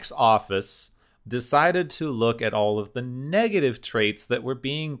eugenics office decided to look at all of the negative traits that were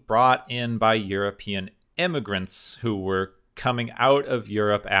being brought in by European immigrants who were coming out of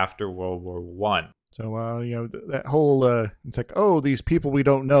Europe after World War I. So, that whole, it's like, these people we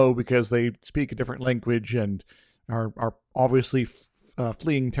don't know because they speak a different language and are obviously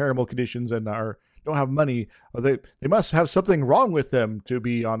fleeing terrible conditions and don't have money. They must have something wrong with them to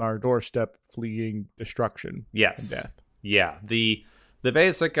be on our doorstep fleeing destruction and death. Yeah. The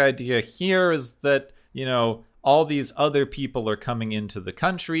basic idea here is that, all these other people are coming into the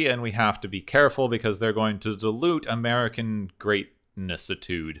country and we have to be careful because they're going to dilute American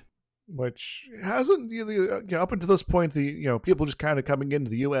greatnessitude. Which hasn't up until this point, the people just kind of coming into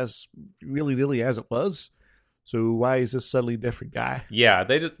the U.S. really as it was. So why is this suddenly different guy? Yeah,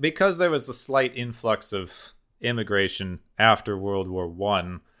 because there was a slight influx of immigration after World War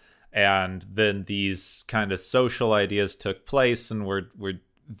I, and then these kind of social ideas took place and were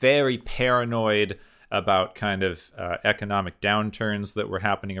very paranoid about kind of economic downturns that were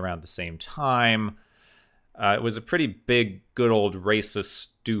happening around the same time. It was a pretty big, good old racist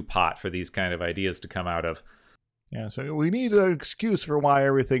stew pot for these kind of ideas to come out of. Yeah, so we need an excuse for why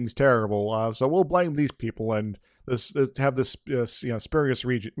everything's terrible. So we'll blame these people and have this spurious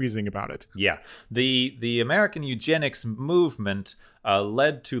reasoning about it. Yeah, the American eugenics movement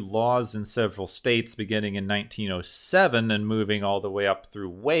led to laws in several states beginning in 1907 and moving all the way up through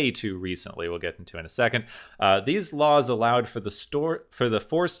way too recently. We'll get into in a second. These laws allowed for the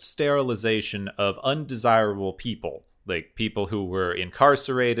forced sterilization of undesirable people, like people who were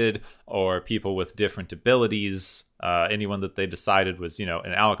incarcerated or people with different abilities, anyone that they decided was, an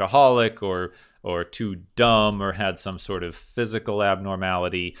alcoholic or too dumb or had some sort of physical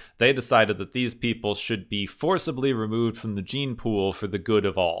abnormality. They decided that these people should be forcibly removed from the gene pool for the good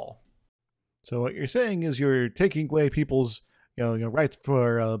of all. So what you're saying is you're taking away people's rights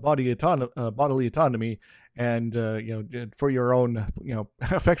for bodily autonomy and for your own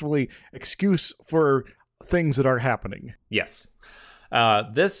effectively excuse for things that are happening. Yes.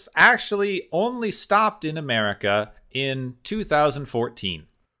 This actually only stopped in America in 2014.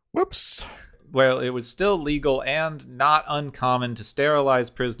 Whoops. Well, it was still legal and not uncommon to sterilize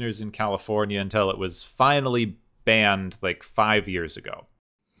prisoners in California until it was finally banned like 5 years ago.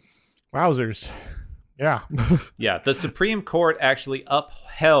 Wowzers. Yeah. Yeah, the Supreme Court actually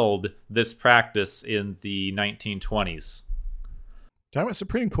upheld this practice in the 1920s. Damn it,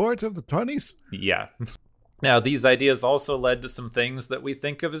 Supreme Court of the 20s? Yeah. Now, these ideas also led to some things that we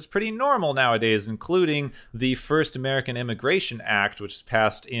think of as pretty normal nowadays, including the first American Immigration Act, which was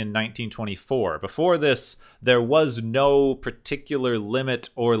passed in 1924. Before this, there was no particular limit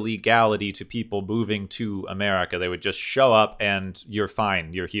or legality to people moving to America. They would just show up and you're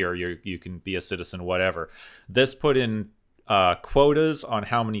fine. You're here. You can be a citizen, whatever. This put in quotas on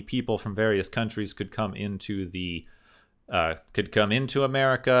how many people from various countries could come into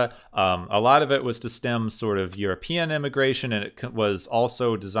America. A lot of it was to stem sort of European immigration, and it was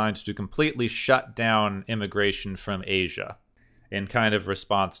also designed to completely shut down immigration from Asia in kind of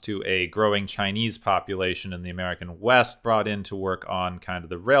response to a growing Chinese population in the American West brought in to work on kind of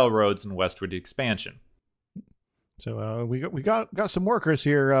the railroads and westward expansion. So we got some workers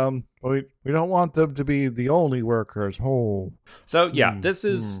here. We don't want them to be the only workers. Oh. So yeah, this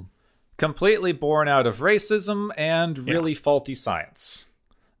is completely born out of racism and really faulty science.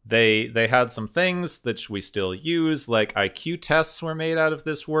 They had some things that we still use, like IQ tests were made out of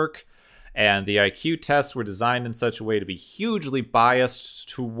this work, and the IQ tests were designed in such a way to be hugely biased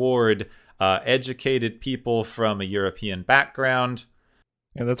toward educated people from a European background.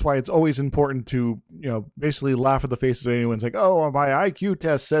 And that's why it's always important to, basically laugh at the face of anyone saying, oh, my IQ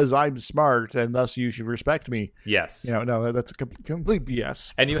test says I'm smart and thus you should respect me. Yes. No, that's complete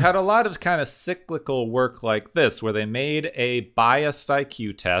BS. And you had a lot of kind of cyclical work like this, where they made a biased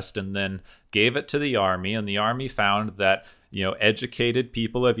IQ test and then gave it to the Army, and the Army found that, educated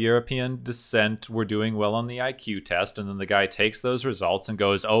people of European descent were doing well on the IQ test, and then the guy takes those results and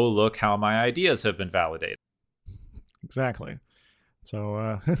goes, oh, look how my ideas have been validated. Exactly.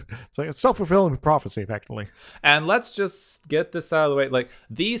 So it's like a self-fulfilling prophecy, effectively. And let's just get this out of the way. Like,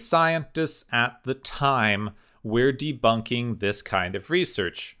 these scientists at the time were debunking this kind of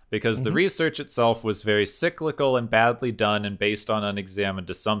research because the research itself was very cyclical and badly done and based on unexamined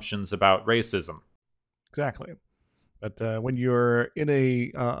assumptions about racism. Exactly. But when you're in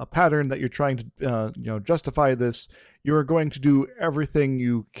a pattern that you're trying to justify this, you're going to do everything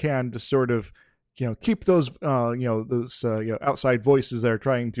you can to sort of keep those outside voices that are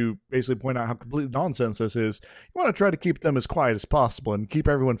trying to basically point out how complete nonsense this is. You want to try to keep them as quiet as possible and keep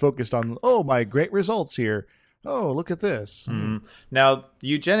everyone focused on, oh, my great results here. Oh, look at this. Now,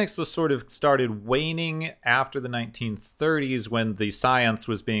 eugenics was sort of started waning after the 1930s when the science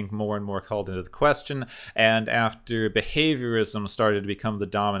was being more and more called into the question, and after behaviorism started to become the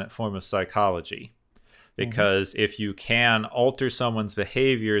dominant form of psychology. Because if you can alter someone's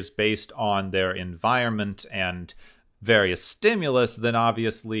behaviors based on their environment and various stimulus, then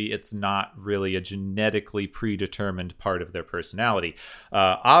obviously it's not really a genetically predetermined part of their personality.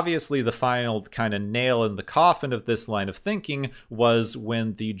 Obviously, the final kind of nail in the coffin of this line of thinking was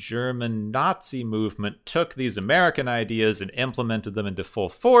when the German Nazi movement took these American ideas and implemented them into full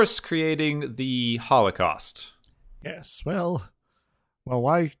force, creating the Holocaust. Yes, well,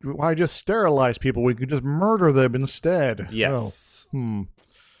 why just sterilize people? We could just murder them instead. Yes.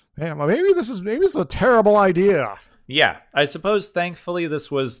 Yeah, maybe it's a terrible idea. Yeah, I suppose thankfully this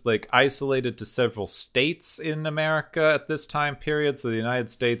was like isolated to several states in America at this time period, so the United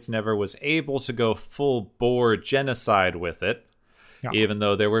States never was able to go full bore genocide with it. Yeah. even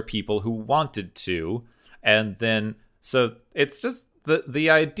though there were people who wanted to. And then, so it's just the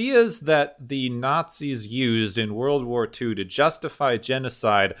ideas that the Nazis used in World War II to justify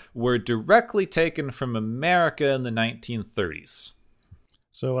genocide were directly taken from America in the 1930s.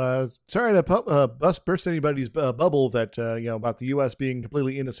 So, sorry to burst anybody's bubble that about the U.S. being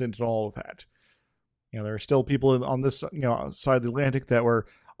completely innocent and all of that. There are still people on this side of the Atlantic that were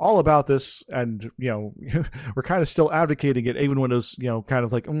all about this, and we're kind of still advocating it, even when it was kind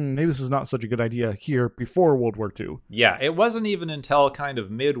of like maybe this is not such a good idea here before World War II. Yeah, it wasn't even until kind of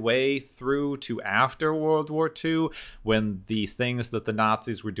midway through to after World War II, when the things that the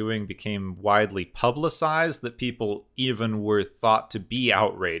Nazis were doing became widely publicized, that people even were thought to be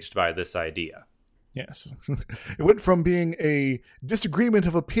outraged by this idea. Yes. It went from being a disagreement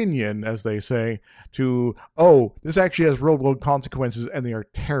of opinion, as they say, to, this actually has real-world consequences, and they are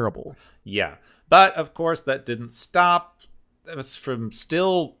terrible. Yeah. But, of course, that didn't stop us from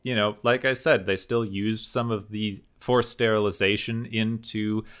still, like I said, they still used some of the forced sterilization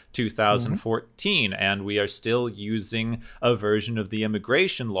into 2014, and we are still using a version of the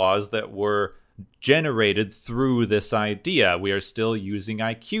immigration laws that were generated through this idea. We are still using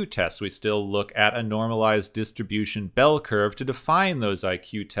IQ tests. We still look at a normalized distribution bell curve to define those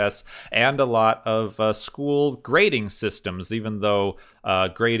IQ tests, and a lot of school grading systems. Even though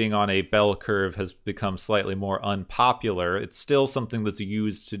grading on a bell curve has become slightly more unpopular, it's still something that's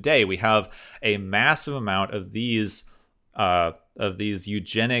used today. We have a massive amount of these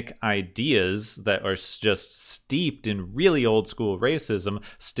eugenic ideas that are just steeped in really old school racism,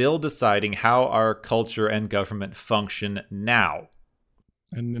 still deciding how our culture and government function now.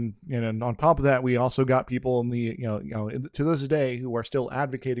 And on top of that, we also got people in the to this day who are still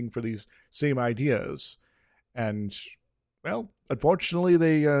advocating for these same ideas, and unfortunately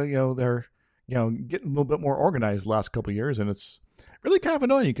they they're getting a little bit more organized the last couple of years, and it's really kind of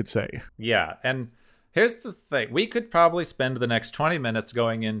annoying, you could say. Yeah, and here's the thing. We could probably spend the next 20 minutes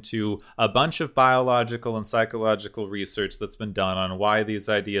going into a bunch of biological and psychological research that's been done on why these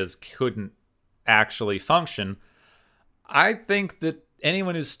ideas couldn't actually function. I think that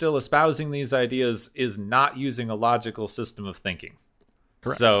anyone who's still espousing these ideas is not using a logical system of thinking.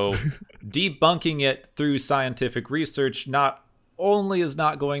 Correct. So debunking it through scientific research not only is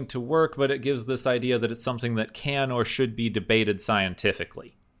not going to work, but it gives this idea that it's something that can or should be debated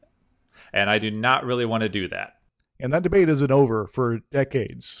scientifically. And I do not really want to do that. And that debate has been over for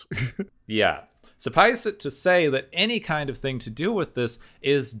decades. Yeah. Suffice it to say that any kind of thing to do with this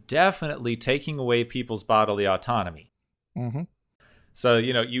is definitely taking away people's bodily autonomy. Mm-hmm. So,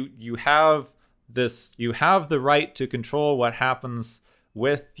 you have this, you have the right to control what happens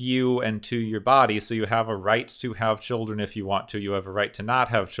with you and to your body. So you have a right to have children if you want to. You have a right to not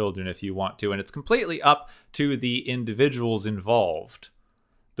have children if you want to. And it's completely up to the individuals involved.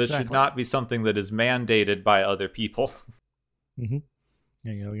 This should not be something that is mandated by other people. Mm-hmm.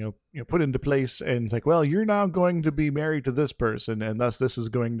 Put into place, and it's like, well, you're now going to be married to this person, and thus this is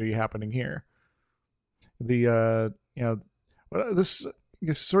going to be happening here. The this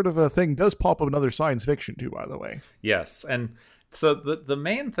sort of a thing does pop up in other science fiction too, by the way. Yes, and so the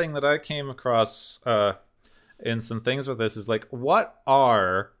main thing that I came across in some things with this is like, what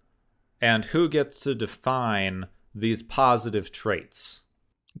are and who gets to define these positive traits?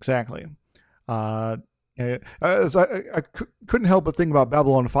 Exactly. I couldn't help but think about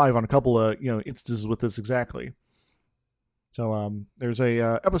Babylon 5 on a couple of instances with this exactly. So there's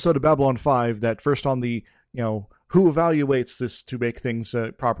a episode of Babylon 5 that first on the who evaluates this to make things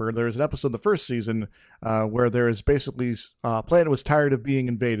proper. There's an episode in the first season where there is basically planet was tired of being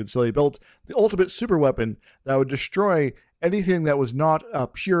invaded, so they built the ultimate super weapon that would destroy anything that was not a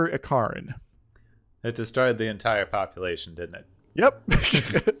pure Ikaran. It destroyed the entire population, didn't it? Yep.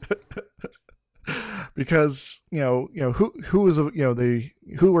 Because who was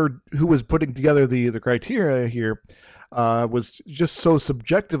who was putting together the criteria here was just so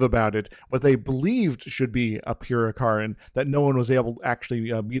subjective about it, what they believed should be a pure Ikaran, that no one was able to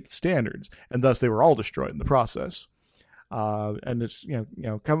actually meet the standards, and thus they were all destroyed in the process. And it's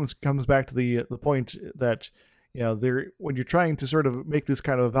comes back to the point that there, when you're trying to sort of make this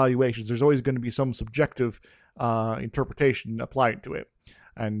kind of evaluations, there's always going to be some subjective interpretation applied to it,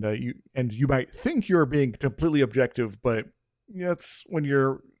 and you might think you're being completely objective, but it's when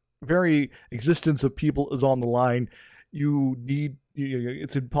your very existence of people is on the line,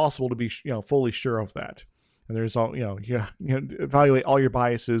 it's impossible to be fully sure of that. And there's all evaluate all your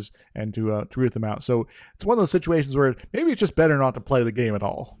biases and to root them out. So it's one of those situations where maybe it's just better not to play the game at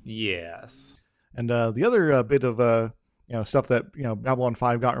all. Yes. And the other bit of stuff that Babylon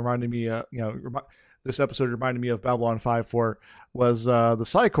 5 got reminded me this episode reminded me of Babylon 5 for was the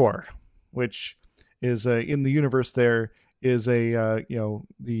Psychor, which is in the universe there is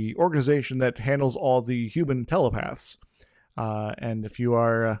the organization that handles all the human telepaths. And if you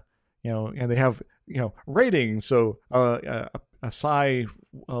are, and they have, ratings. So a psi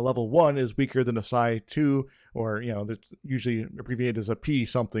level 1 is weaker than a psi 2, or, that's usually abbreviated as a P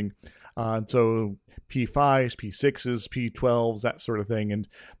something. And so P5s, P6s, P12s, that sort of thing. And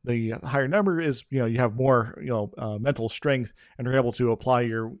the higher number is, you have more, mental strength and are able to apply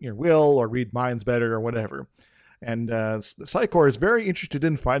your will or read minds better or whatever. And Psychor is very interested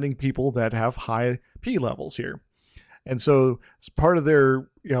in finding people that have high P levels here. And so part of their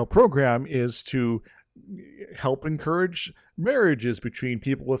program is to help encourage marriages between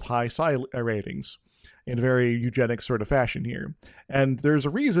people with high psi ratings in a very eugenic sort of fashion here. And there's a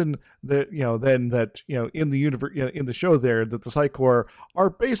reason that in the universe, in the show there, that the Psychor are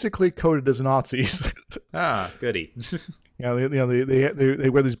basically coded as Nazis. Ah, goody. They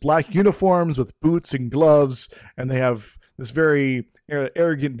wear these black uniforms with boots and gloves, and they have this very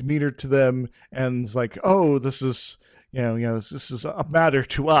arrogant demeanor to them, and it's like, oh, this is this is a matter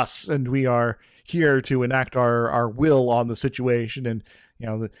to us, and we are here to enact our will on the situation, and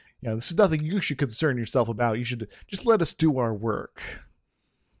this is nothing you should concern yourself about. You should just let us do our work.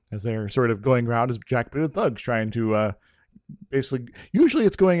 As they're sort of going around as jackbooted thugs, trying to basically, usually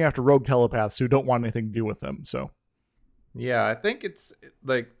it's going after rogue telepaths who don't want anything to do with them. So. Yeah, I think it's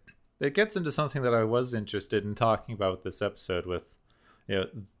like it gets into something that I was interested in talking about with this episode with,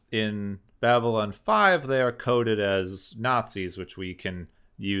 in Babylon 5, they are coded as Nazis, which we can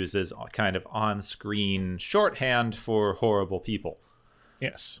use as kind of on-screen shorthand for horrible people.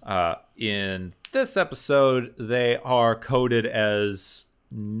 Yes. In this episode, they are coded as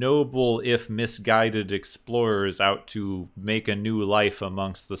noble, if misguided, explorers out to make a new life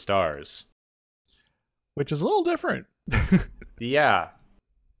amongst the stars. Which is a little different. Yeah.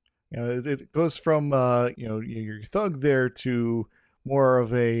 It goes from your thug there to more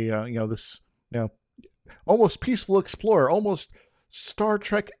of a almost peaceful explorer, almost Star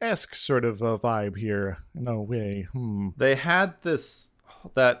Trek-esque sort of vibe here. No way. They had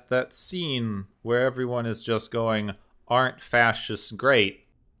that scene where everyone is just going, "Aren't fascists great?"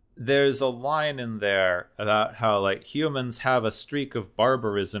 There's a line in there about how humans have a streak of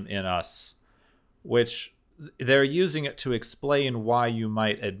barbarism in us, which they're using it to explain why you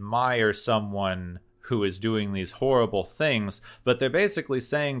might admire someone who is doing these horrible things, but they're basically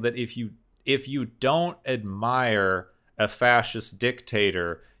saying that if you don't admire a fascist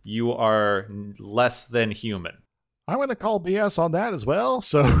dictator, you are less than human. I'm going to call BS on that as well.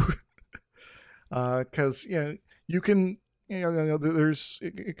 So, because you can,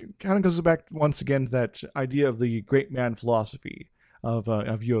 it kind of goes back once again to that idea of the great man philosophy of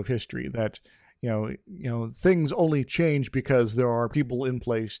a view of history that. Things only change because there are people in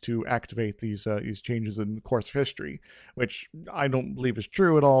place to activate these changes in the course of history, which I don't believe is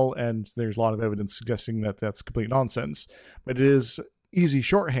true at all, and there's a lot of evidence suggesting that that's complete nonsense. But it is easy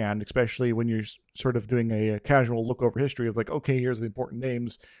shorthand, especially when you're sort of doing a casual look over history of okay, here's the important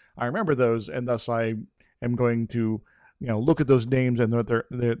names. I remember those, and thus I am going to look at those names and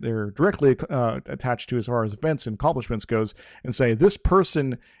they're directly attached to as far as events and accomplishments goes, and say this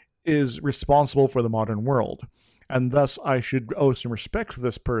person is responsible for the modern world, and thus I should owe some respect to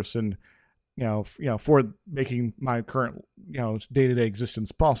this person, for making my current, day-to-day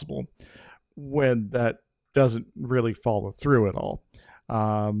existence possible. When that doesn't really follow through at all,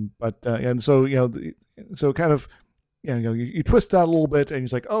 and so so kind of, you twist that a little bit, and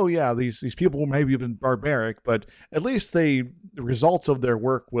it's like, oh yeah, these people maybe have been barbaric, but at least the results of their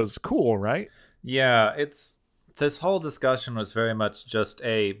work was cool, right? Yeah, this whole discussion was very much just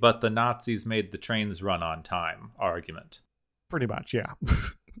but the Nazis made the trains run on time argument. Pretty much, yeah.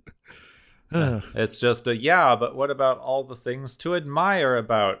 It's just but what about all the things to admire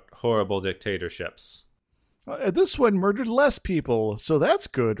about horrible dictatorships? This one murdered less people, so that's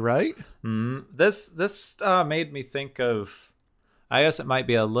good, right? This made me think of, I guess it might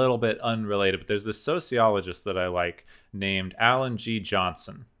be a little bit unrelated, but there's this sociologist that I like named Alan G.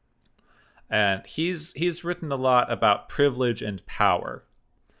 Johnson. And he's written a lot about privilege and power.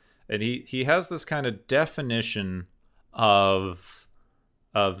 And he has this kind of definition of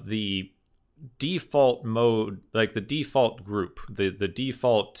the default mode, like the default group, the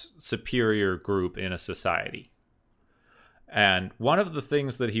default superior group in a society. And one of the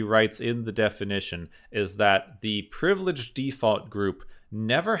things that he writes in the definition is that the privileged default group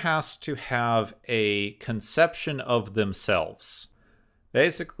never has to have a conception of themselves.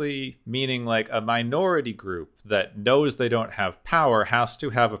 Basically meaning like a minority group that knows they don't have power has to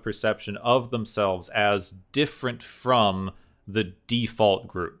have a perception of themselves as different from the default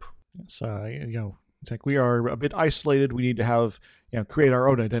group. It's it's like we are a bit isolated. We need to have create our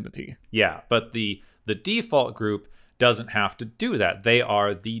own identity. Yeah, but the default group doesn't have to do that. They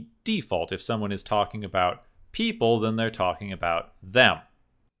are the default. If someone is talking about people, then they're talking about them.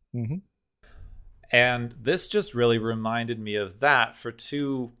 Mm-hmm. And this just really reminded me of that for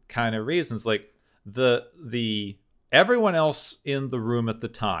two kind of reasons. Like the everyone else in the room at the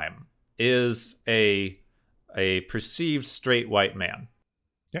time is a perceived straight white man.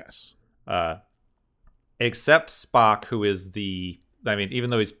 Yes. Except Spock, who is even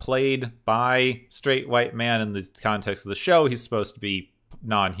though he's played by straight white man in the context of the show, he's supposed to be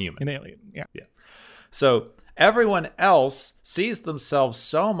non-human. An alien, yeah. Yeah. So everyone else sees themselves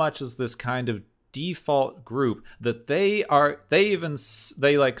so much as this kind of default group that they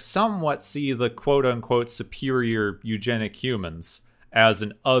somewhat see the quote unquote superior eugenic humans as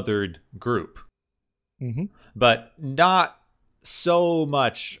an othered group. Mm-hmm. But not so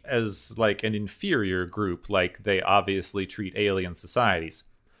much as like an inferior group like they obviously treat alien societies.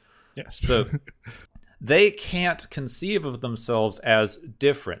 Yes. So they can't conceive of themselves as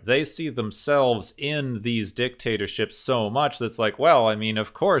different. They see themselves in these dictatorships so much that's like, well, I mean,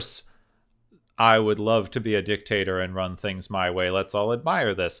 of course I would love to be a dictator and run things my way. Let's all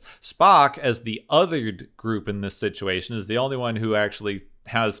admire this. Spock, as the othered group in this situation, is the only one who actually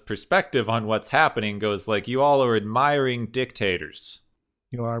has perspective on what's happening, goes like, you all are admiring dictators.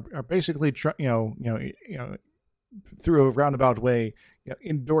 Are basically, through a roundabout way,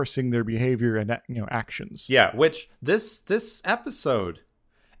 endorsing their behavior and actions. Yeah, which this episode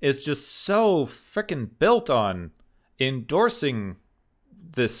is just so freaking built on endorsing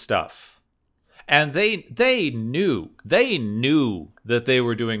this stuff. And they knew that they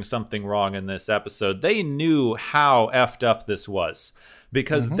were doing something wrong in this episode. They knew how effed up this was,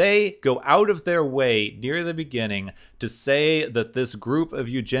 because they go out of their way near the beginning to say that this group of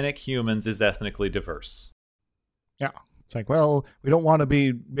eugenic humans is ethnically diverse. Yeah. It's like, well, we don't want to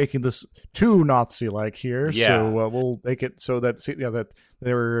be making this too Nazi-like here, so we'll make it so that that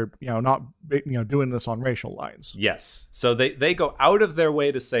they're not doing this on racial lines. Yes, so they go out of their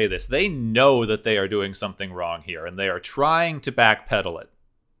way to say this. They know that they are doing something wrong here, and they are trying to backpedal it,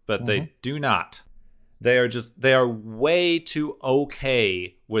 but they do not. They are way too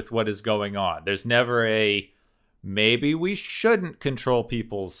okay with what is going on. There's never a maybe we shouldn't control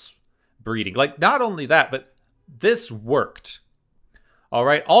people's breeding. Like, not only that, but this worked. All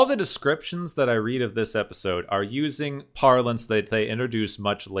right. All the descriptions that I read of this episode are using parlance that they introduce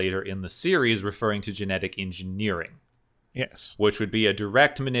much later in the series, referring to genetic engineering. Yes. Which would be a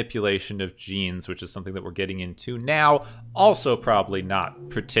direct manipulation of genes, which is something that we're getting into now. Also probably not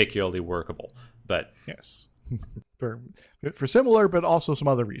particularly workable, but yes. For similar, but also some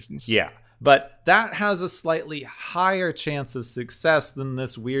other reasons. Yeah. But that has a slightly higher chance of success than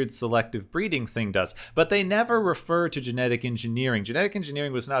this weird selective breeding thing does. But they never refer to genetic engineering. Genetic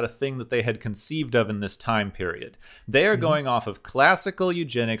engineering was not a thing that they had conceived of in this time period. They are going off of classical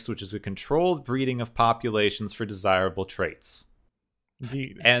eugenics, which is a controlled breeding of populations for desirable traits.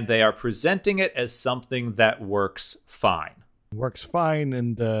 Indeed. And they are presenting it as something that works fine. Works fine,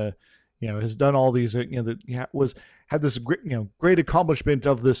 and has done all these. Had this great accomplishment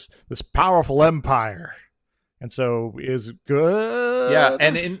of this powerful empire, and so is good. Yeah,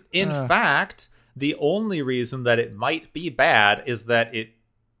 and in fact, the only reason that it might be bad is that it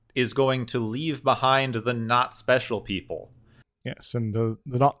is going to leave behind the not special people. Yes, and the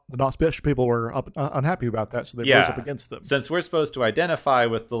not special people were unhappy about that, so they rose up against them. Since we're supposed to identify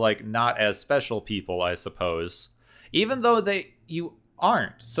with the not as special people, I suppose, even though you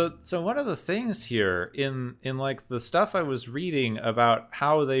aren't. So one of the things here in like the stuff I was reading about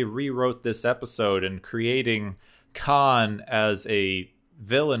how they rewrote this episode and creating Khan as a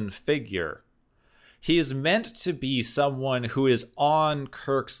villain figure, he is meant to be someone who is on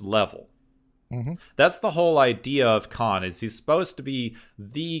Kirk's level. That's the whole idea of Khan, is he's supposed to be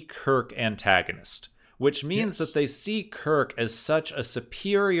the Kirk antagonist, which means that they see Kirk as such a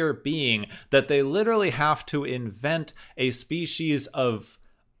superior being that they literally have to invent a species of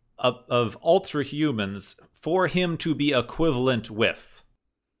ultra humans for him to be equivalent with.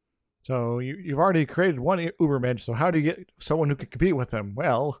 So you've already created one Ubermensch, so how do you get someone who can compete with him?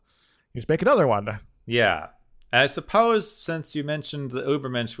 Well, you just make another one. Yeah. And I suppose since you mentioned the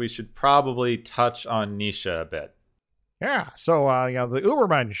Ubermensch, we should probably touch on Nietzsche a bit. Yeah, so the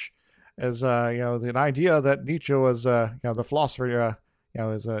Ubermensch is an idea that Nietzsche was the philosopher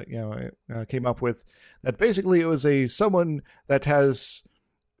as came up with that. Basically, it was someone that has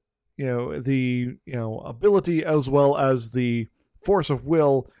the ability as well as the force of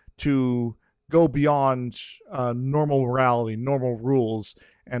will to go beyond normal morality, normal rules,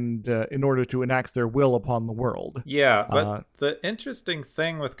 and in order to enact their will upon the world. Yeah, but the interesting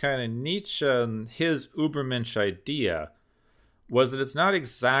thing with kind of Nietzsche and his Übermensch idea was that it's not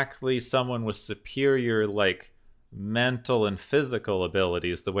exactly someone with superior, like, mental and physical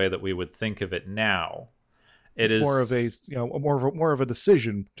abilities the way that we would think of it now. It's more of a more of a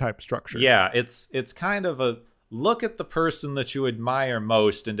decision type structure. Yeah, it's kind of a look at the person that you admire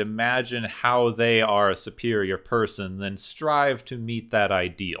most and imagine how they are a superior person, then strive to meet that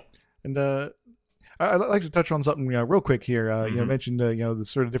ideal. And I'd like to touch on something real quick here. You mentioned the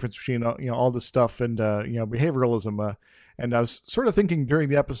sort of difference between all this stuff and behavioralism. And I was sort of thinking during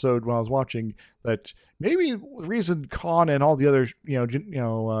the episode when I was watching that maybe the reason Khan and all the other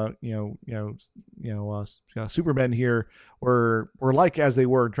Supermen here were like as they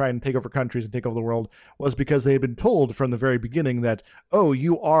were trying to take over countries and take over the world was because they had been told from the very beginning that, oh,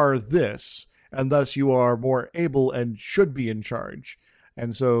 you are this, and thus you are more able and should be in charge,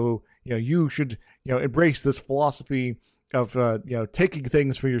 and so you should embrace this philosophy of taking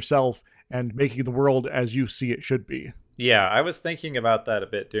things for yourself and making the world as you see it should be. Yeah, I was thinking about that a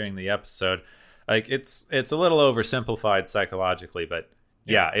bit during the episode. Like it's a little oversimplified psychologically, but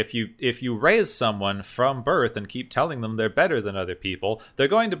yeah, if you raise someone from birth and keep telling them they're better than other people, they're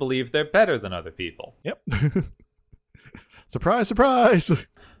going to believe they're better than other people. Yep. Surprise, surprise.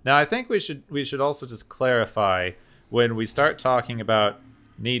 Now, I think we should also just clarify when we start talking about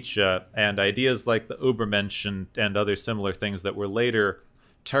Nietzsche and ideas like the Übermensch and other similar things that were later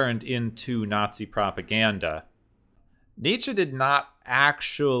turned into Nazi propaganda. Nietzsche did not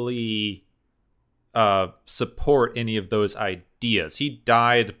actually support any of those ideas. He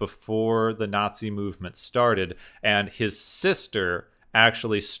died before the Nazi movement started, and his sister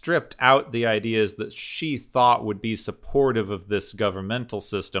actually stripped out the ideas that she thought would be supportive of this governmental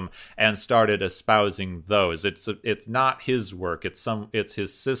system and started espousing those. It's not his work. It's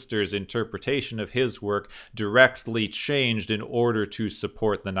his sister's interpretation of his work directly changed in order to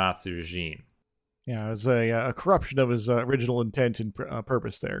support the Nazi regime. Yeah, it was a corruption of his original intent and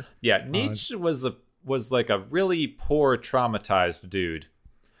purpose there. Yeah, Nietzsche was like a really poor, traumatized dude.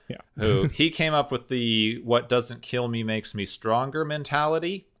 Yeah, who he came up with the "what doesn't kill me makes me stronger"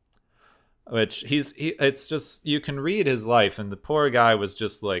 mentality, which it's just, you can read his life, and the poor guy was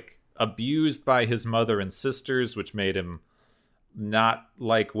just like abused by his mother and sisters, which made him not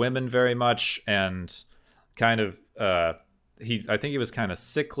like women very much, and kind of I think he was kind of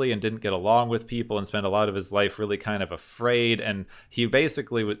sickly and didn't get along with people and spent a lot of his life really kind of afraid. And he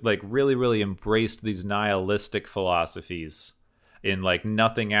basically like really, really embraced these nihilistic philosophies in like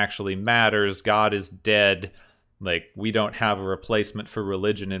nothing actually matters. God is dead. Like we don't have a replacement for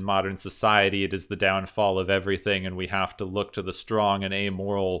religion in modern society. It is the downfall of everything. And we have to look to the strong and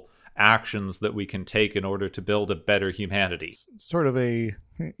amoral actions that we can take in order to build a better humanity. Sort of in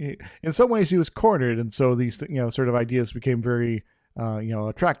some ways he was cornered, and so these sort of ideas became very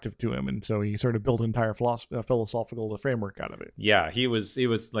attractive to him, and so he sort of built an entire philosophical framework out of it. Yeah, he was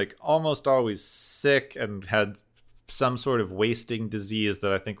like almost always sick and had some sort of wasting disease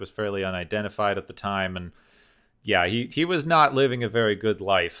that I think was fairly unidentified at the time, and yeah, he was not living a very good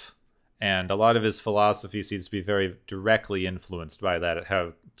life. And a lot of his philosophy seems to be very directly influenced by that. It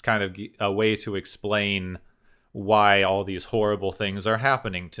have kind of a way to explain why all these horrible things are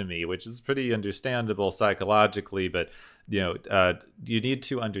happening to me, which is pretty understandable psychologically. But you need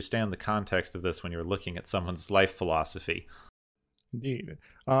to understand the context of this when you're looking at someone's life philosophy. Indeed,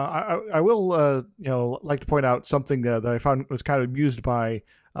 I will like to point out something that I found was kind of amused by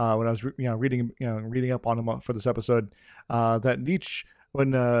when I was reading up on him for this episode. That Nietzsche,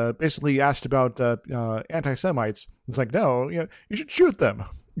 when basically asked about anti-Semites, was like, no, you should shoot them.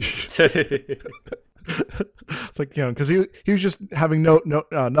 It's like, because he was just having nothing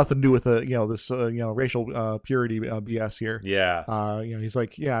to do with this racial purity BS here. Yeah. He's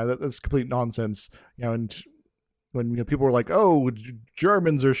like, yeah, that's complete nonsense. And when people were like, oh,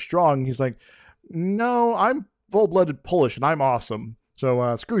 Germans are strong, he's like, no, I'm full-blooded Polish and I'm awesome.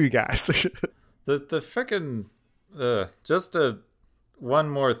 So screw you guys. the frickin' just one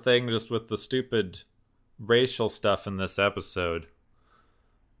more thing, just with the stupid racial stuff in this episode.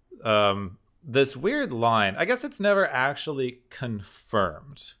 This weird line, I guess it's never actually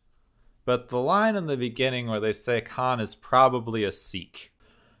confirmed, but the line in the beginning where they say Khan is probably a Sikh,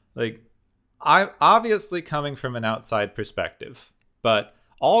 like, I'm obviously coming from an outside perspective, but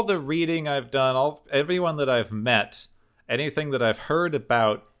all the reading I've done, everyone that I've met, anything that I've heard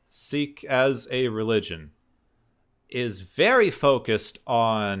about Sikh as a religion is very focused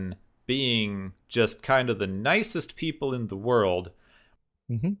on being just kind of the nicest people in the world,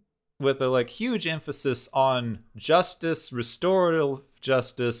 Mm-hmm. with a like huge emphasis on justice, restorative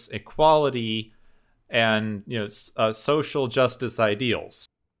justice, equality, and social justice ideals.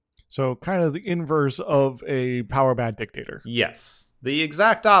 So kind of the inverse of a power mad dictator. Yes, the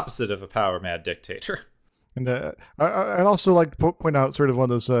exact opposite of a power mad dictator. And I'd also like to point out sort of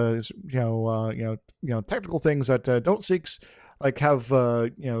one of those technical things that don't Sikhs like have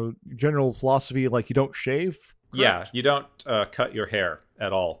general philosophy, like you don't shave. Correct? Yeah, you don't cut your hair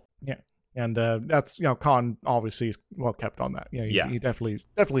at all. Yeah, and that's Khan obviously is well kept on that. He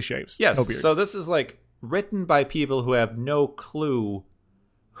definitely shaves. Yes, no beard. So this is like written by people who have no clue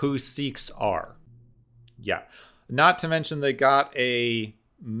who Sikhs are. Yeah, not to mention they got a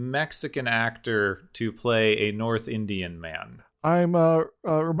Mexican actor to play a North Indian man. I'm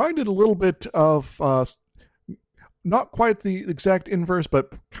reminded a little bit of not quite the exact inverse,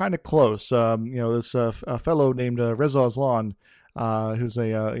 but kind of close. This a fellow named Reza Aslan, who's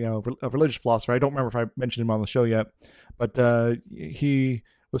a religious philosopher. I don't remember if I mentioned him on the show yet, but he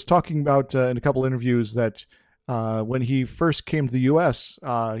was talking about in a couple interviews that when he first came to the U.S.,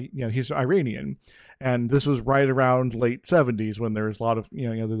 he's Iranian. And this was right around late 70s when there was a lot of,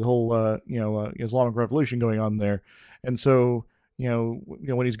 the whole, Islamic revolution going on there. And so,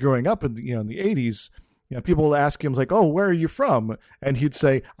 when he's growing up in the 80s, people would ask him, like, oh, where are you from? And he'd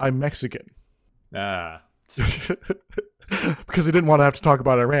say, I'm Mexican. Ah. Because he didn't want to have to talk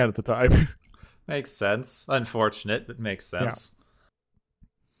about Iran at the time. Makes sense. Unfortunate, but makes sense.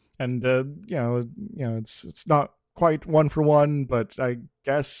 Yeah. And, it's not quite one for one, but I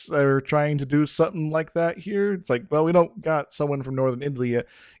guess they're trying to do something like that here. It's like, well, we don't got someone from northern India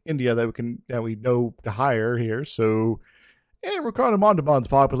that we know to hire here, so Ricardo Montalban's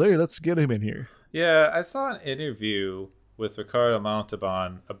popular. Let's get him in here. Yeah, I saw an interview with Ricardo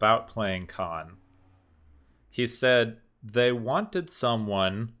Montalban about playing Khan. He said they wanted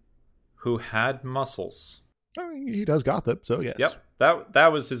someone who had muscles. I mean, he does got them, so yes. Yep,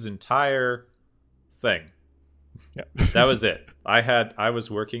 that was his entire thing. Yeah. That was it. I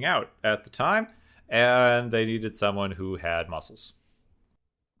was working out at the time, and they needed someone who had muscles.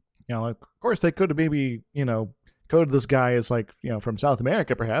 Of course they could have maybe, coded this guy as like, from South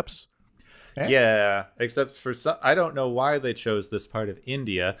America, perhaps. Yeah, except for some, I don't know why they chose this part of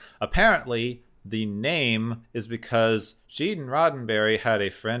India. Apparently, the name is because Gene Roddenberry had a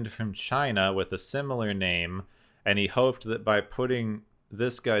friend from China with a similar name, and he hoped that by putting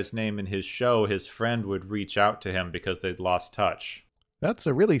this guy's name in his show, his friend would reach out to him because they'd lost touch. That's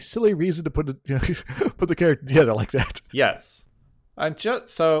a really silly reason to put the character together like that. Yes.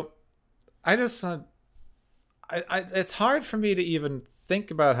 It's hard for me to even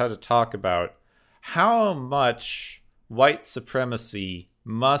think about how to talk about how much white supremacy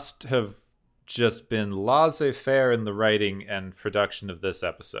must have just been laissez-faire in the writing and production of this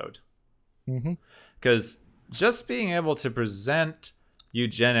episode. Because just being able to present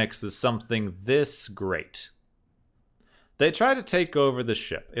eugenics is something this great. They try to take over the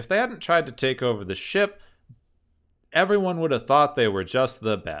ship. If they hadn't tried to take over the ship, everyone would have thought they were just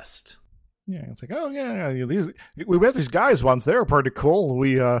the best. Yeah, it's like, oh yeah, we met these guys once. They were pretty cool.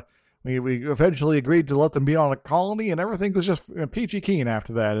 We eventually agreed to let them be on a colony, and everything was just peachy keen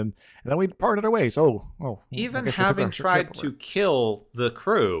after that. And then we parted our ways. Even having tried to kill the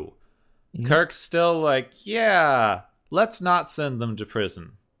crew, Kirk's still like, yeah, let's not send them to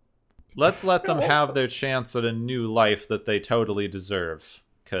prison. Let's let them have their chance at a new life that they totally deserve.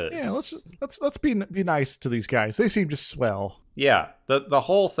 Let's be nice to these guys. They seem just swell. Yeah, the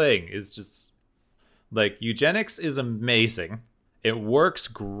whole thing is just like, eugenics is amazing. It works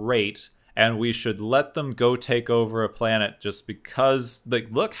great, and we should let them go take over a planet just because, like,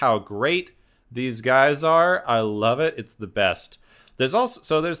 look how great these guys are. I love it. It's the best. There's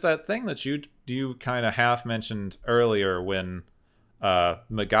that thing that you kind of half mentioned earlier when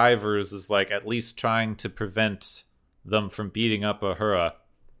MacGyver's is like at least trying to prevent them from beating up Uhura.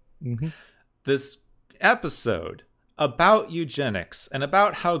 This episode about eugenics and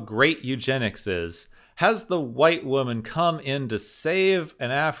about how great eugenics is has the white woman come in to save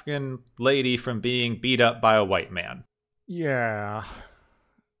an African lady from being beat up by a white man. Yeah.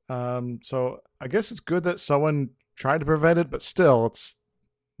 So I guess it's good that someone tried to prevent it, but still, it's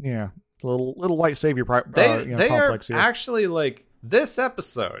a little white savior they complex are here. Actually, like, this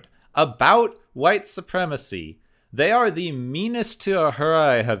episode about white supremacy, they are the meanest to Uhura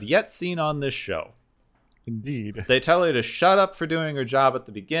I have yet seen on this show. Indeed. They tell her to shut up for doing her job at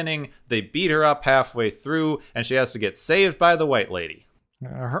the beginning. They beat her up halfway through, and she has to get saved by the white lady.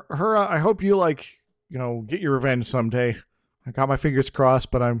 I hope you get your revenge someday. I got my fingers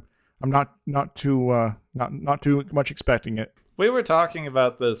crossed, but I'm not too much expecting it. We were talking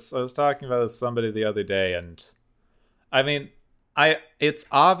about this. I was talking about this with somebody the other day, and I mean, it's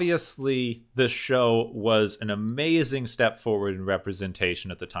obviously this show was an amazing step forward in representation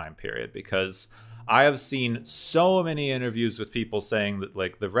at the time period, because I have seen so many interviews with people saying that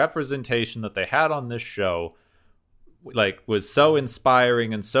like the representation that they had on this show like was so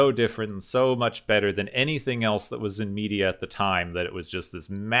inspiring and so different and so much better than anything else that was in media at the time, that it was just this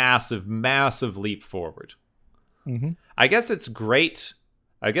massive leap forward. Mm-hmm. I guess it's great.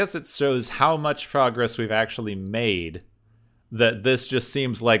 I guess it shows how much progress we've actually made, that this just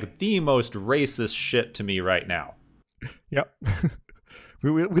seems like the most racist shit to me right now. Yep.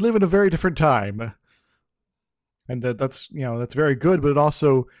 we live in a very different time. And that's very good, but it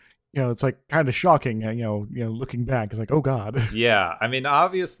also, it's like kind of shocking, looking back. It's like, oh God. Yeah. I mean,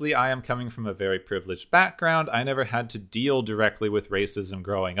 obviously I am coming from a very privileged background. I never had to deal directly with racism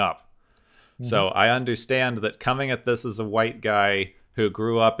growing up. Mm-hmm. So I understand that coming at this as a white guy who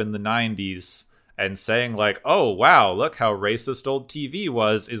grew up in the 90s and saying like, oh, wow, look how racist old TV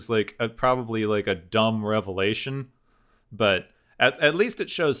was, is like probably like a dumb revelation. But at least it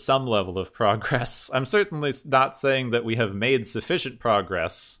shows some level of progress. I'm certainly not saying that we have made sufficient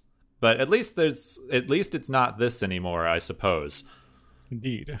progress, but at least it's not this anymore, I suppose.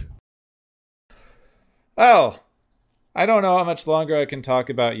 Indeed. Well, I don't know how much longer I can talk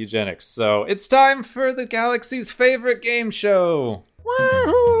about eugenics, so it's time for the galaxy's favorite game show.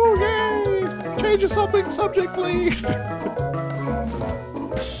 Woohoo! Yay! Change the subject, please.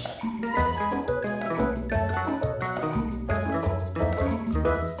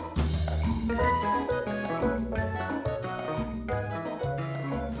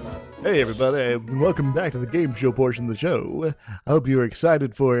 Hey everybody, and welcome back to the game show portion of the show. I hope you're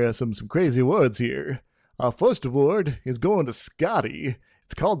excited for some crazy awards here. Our first award is going to Scotty.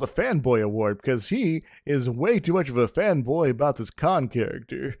 It's called the Fanboy Award because he is way too much of a fanboy about this Khan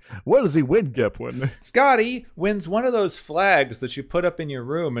character. What does he win, Gepwin? Scotty wins one of those flags that you put up in your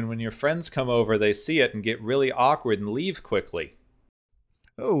room, and when your friends come over, they see it and get really awkward and leave quickly.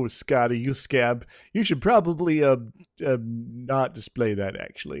 Oh, Scotty, you scab. You should probably, not display that,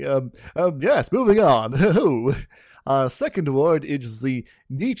 actually. Yes, moving on. Second award is the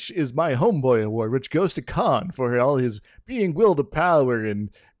Nietzsche is my homeboy award, which goes to Khan for all his being will to power and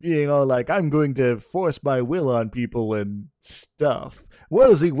being all like, I'm going to force my will on people and stuff. What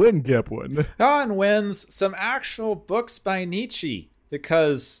does he win, Gepwin? Khan wins some actual books by Nietzsche,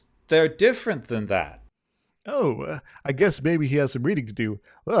 because they're different than that. Oh, I guess maybe he has some reading to do.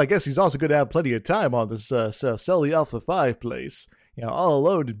 Well, I guess he's also going to have plenty of time on this Selly Alpha 5 place. All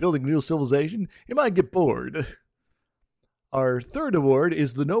alone and building a new civilization, he might get bored. Our third award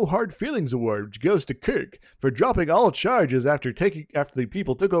is the No Hard Feelings Award, which goes to Kirk for dropping all charges after the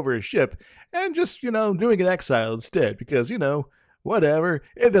people took over his ship and just, doing an exile instead, because, whatever,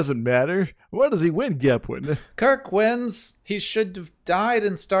 it doesn't matter. What does he win, Gepwin? Kirk wins. He should have died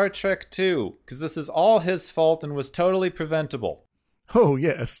in Star Trek 2, because this is all his fault and was totally preventable. Oh,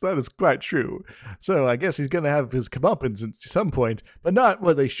 yes, that is quite true. So I guess he's going to have his comeuppance at some point, but not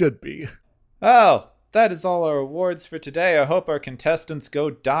what they should be. Well, that is all our awards for today. I hope our contestants go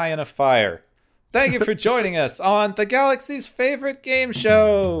die in a fire. Thank you for joining us on the galaxy's favorite game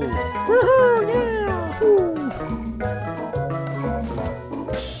show. Woohoo, yeah! Woo.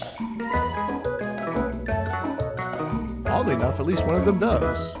 Oddly enough, at least one of them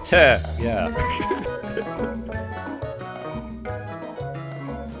does. Yeah.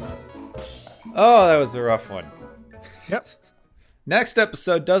 Oh, that was a rough one. Yep. Next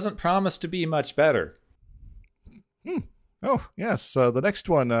episode doesn't promise to be much better. Oh, yes. The next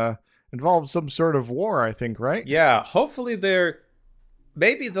one involves some sort of war, I think, right? Yeah, hopefully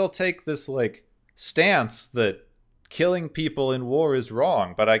maybe they'll take this, stance that killing people in war is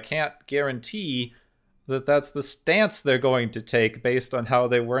wrong, but I can't guarantee that that's the stance they're going to take based on how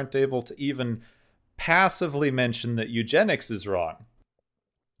they weren't able to even passively mention that eugenics is wrong.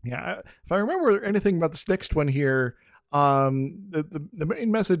 Yeah, if I remember anything about this next one here, the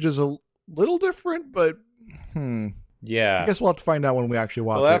main message is a little different, but yeah, I guess we'll have to find out when we actually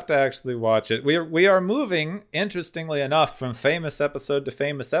watch it. We'll have to actually watch it. We are moving, interestingly enough, from famous episode to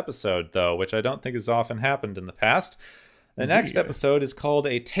famous episode, though, which I don't think has often happened in the past. The next episode is called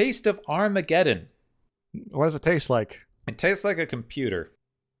A Taste of Armageddon. What does it taste like? It tastes like a computer.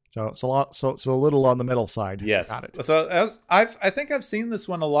 So it's a lot. So it's a little on the metal side. Yes. Got it. So I think I've seen this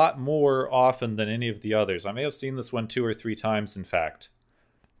one a lot more often than any of the others. I may have seen this one 2 or 3 times, in fact.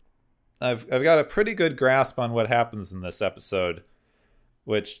 I've got a pretty good grasp on what happens in this episode,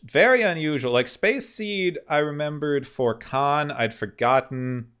 which very unusual. Like Space Seed, I remembered for Khan. I'd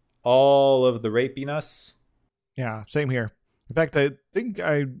forgotten all of the rapiness. Yeah, same here. In fact, I think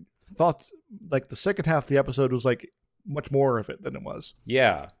I thought like the second half of the episode was like much more of it than it was.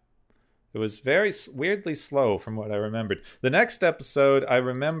 Yeah. It was very weirdly slow from what I remembered. The next episode I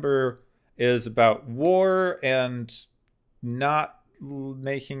remember is about war and not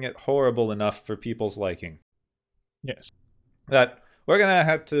making it horrible enough for people's liking. Yes. That we're going to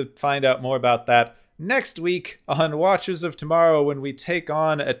have to find out more about that next week on Watchers of Tomorrow when we take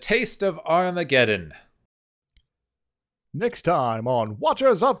on A Taste of Armageddon. Next time on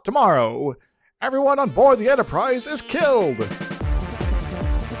Watchers of Tomorrow, everyone on board the Enterprise is killed.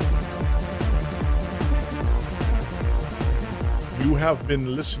 You have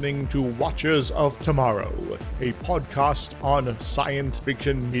been listening to Watchers of Tomorrow, a podcast on science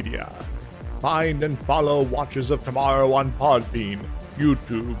fiction media. Find and follow Watchers of Tomorrow on Podbean,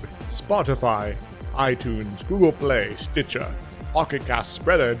 YouTube, Spotify, iTunes, Google Play, Stitcher, Pocket Cast,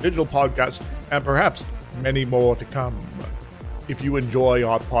 Spreader, Digital Podcast, and perhaps many more to come. If you enjoy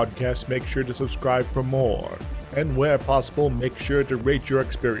our podcast, make sure to subscribe for more. And where possible, make sure to rate your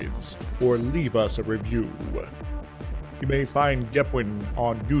experience or leave us a review. You may find Gepwin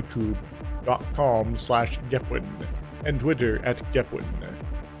on youtube.com/Gepwin and Twitter @Gepwin.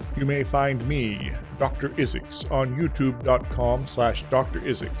 You may find me, Dr. Isix, on youtube.com/Dr.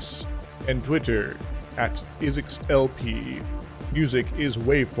 Isix and Twitter @IsixLP. Music is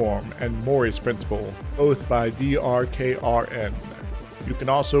Waveform and Maury's Principle, both by DRKRN. You can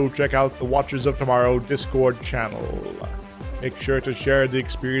also check out the Watchers of Tomorrow Discord channel. Make sure to share the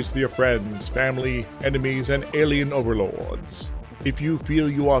experience with your friends, family, enemies, and alien overlords. If you feel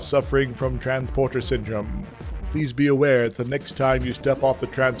you are suffering from transporter syndrome, please be aware that the next time you step off the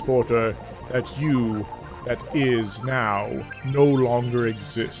transporter, that you, that is now, no longer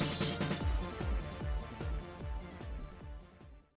exists.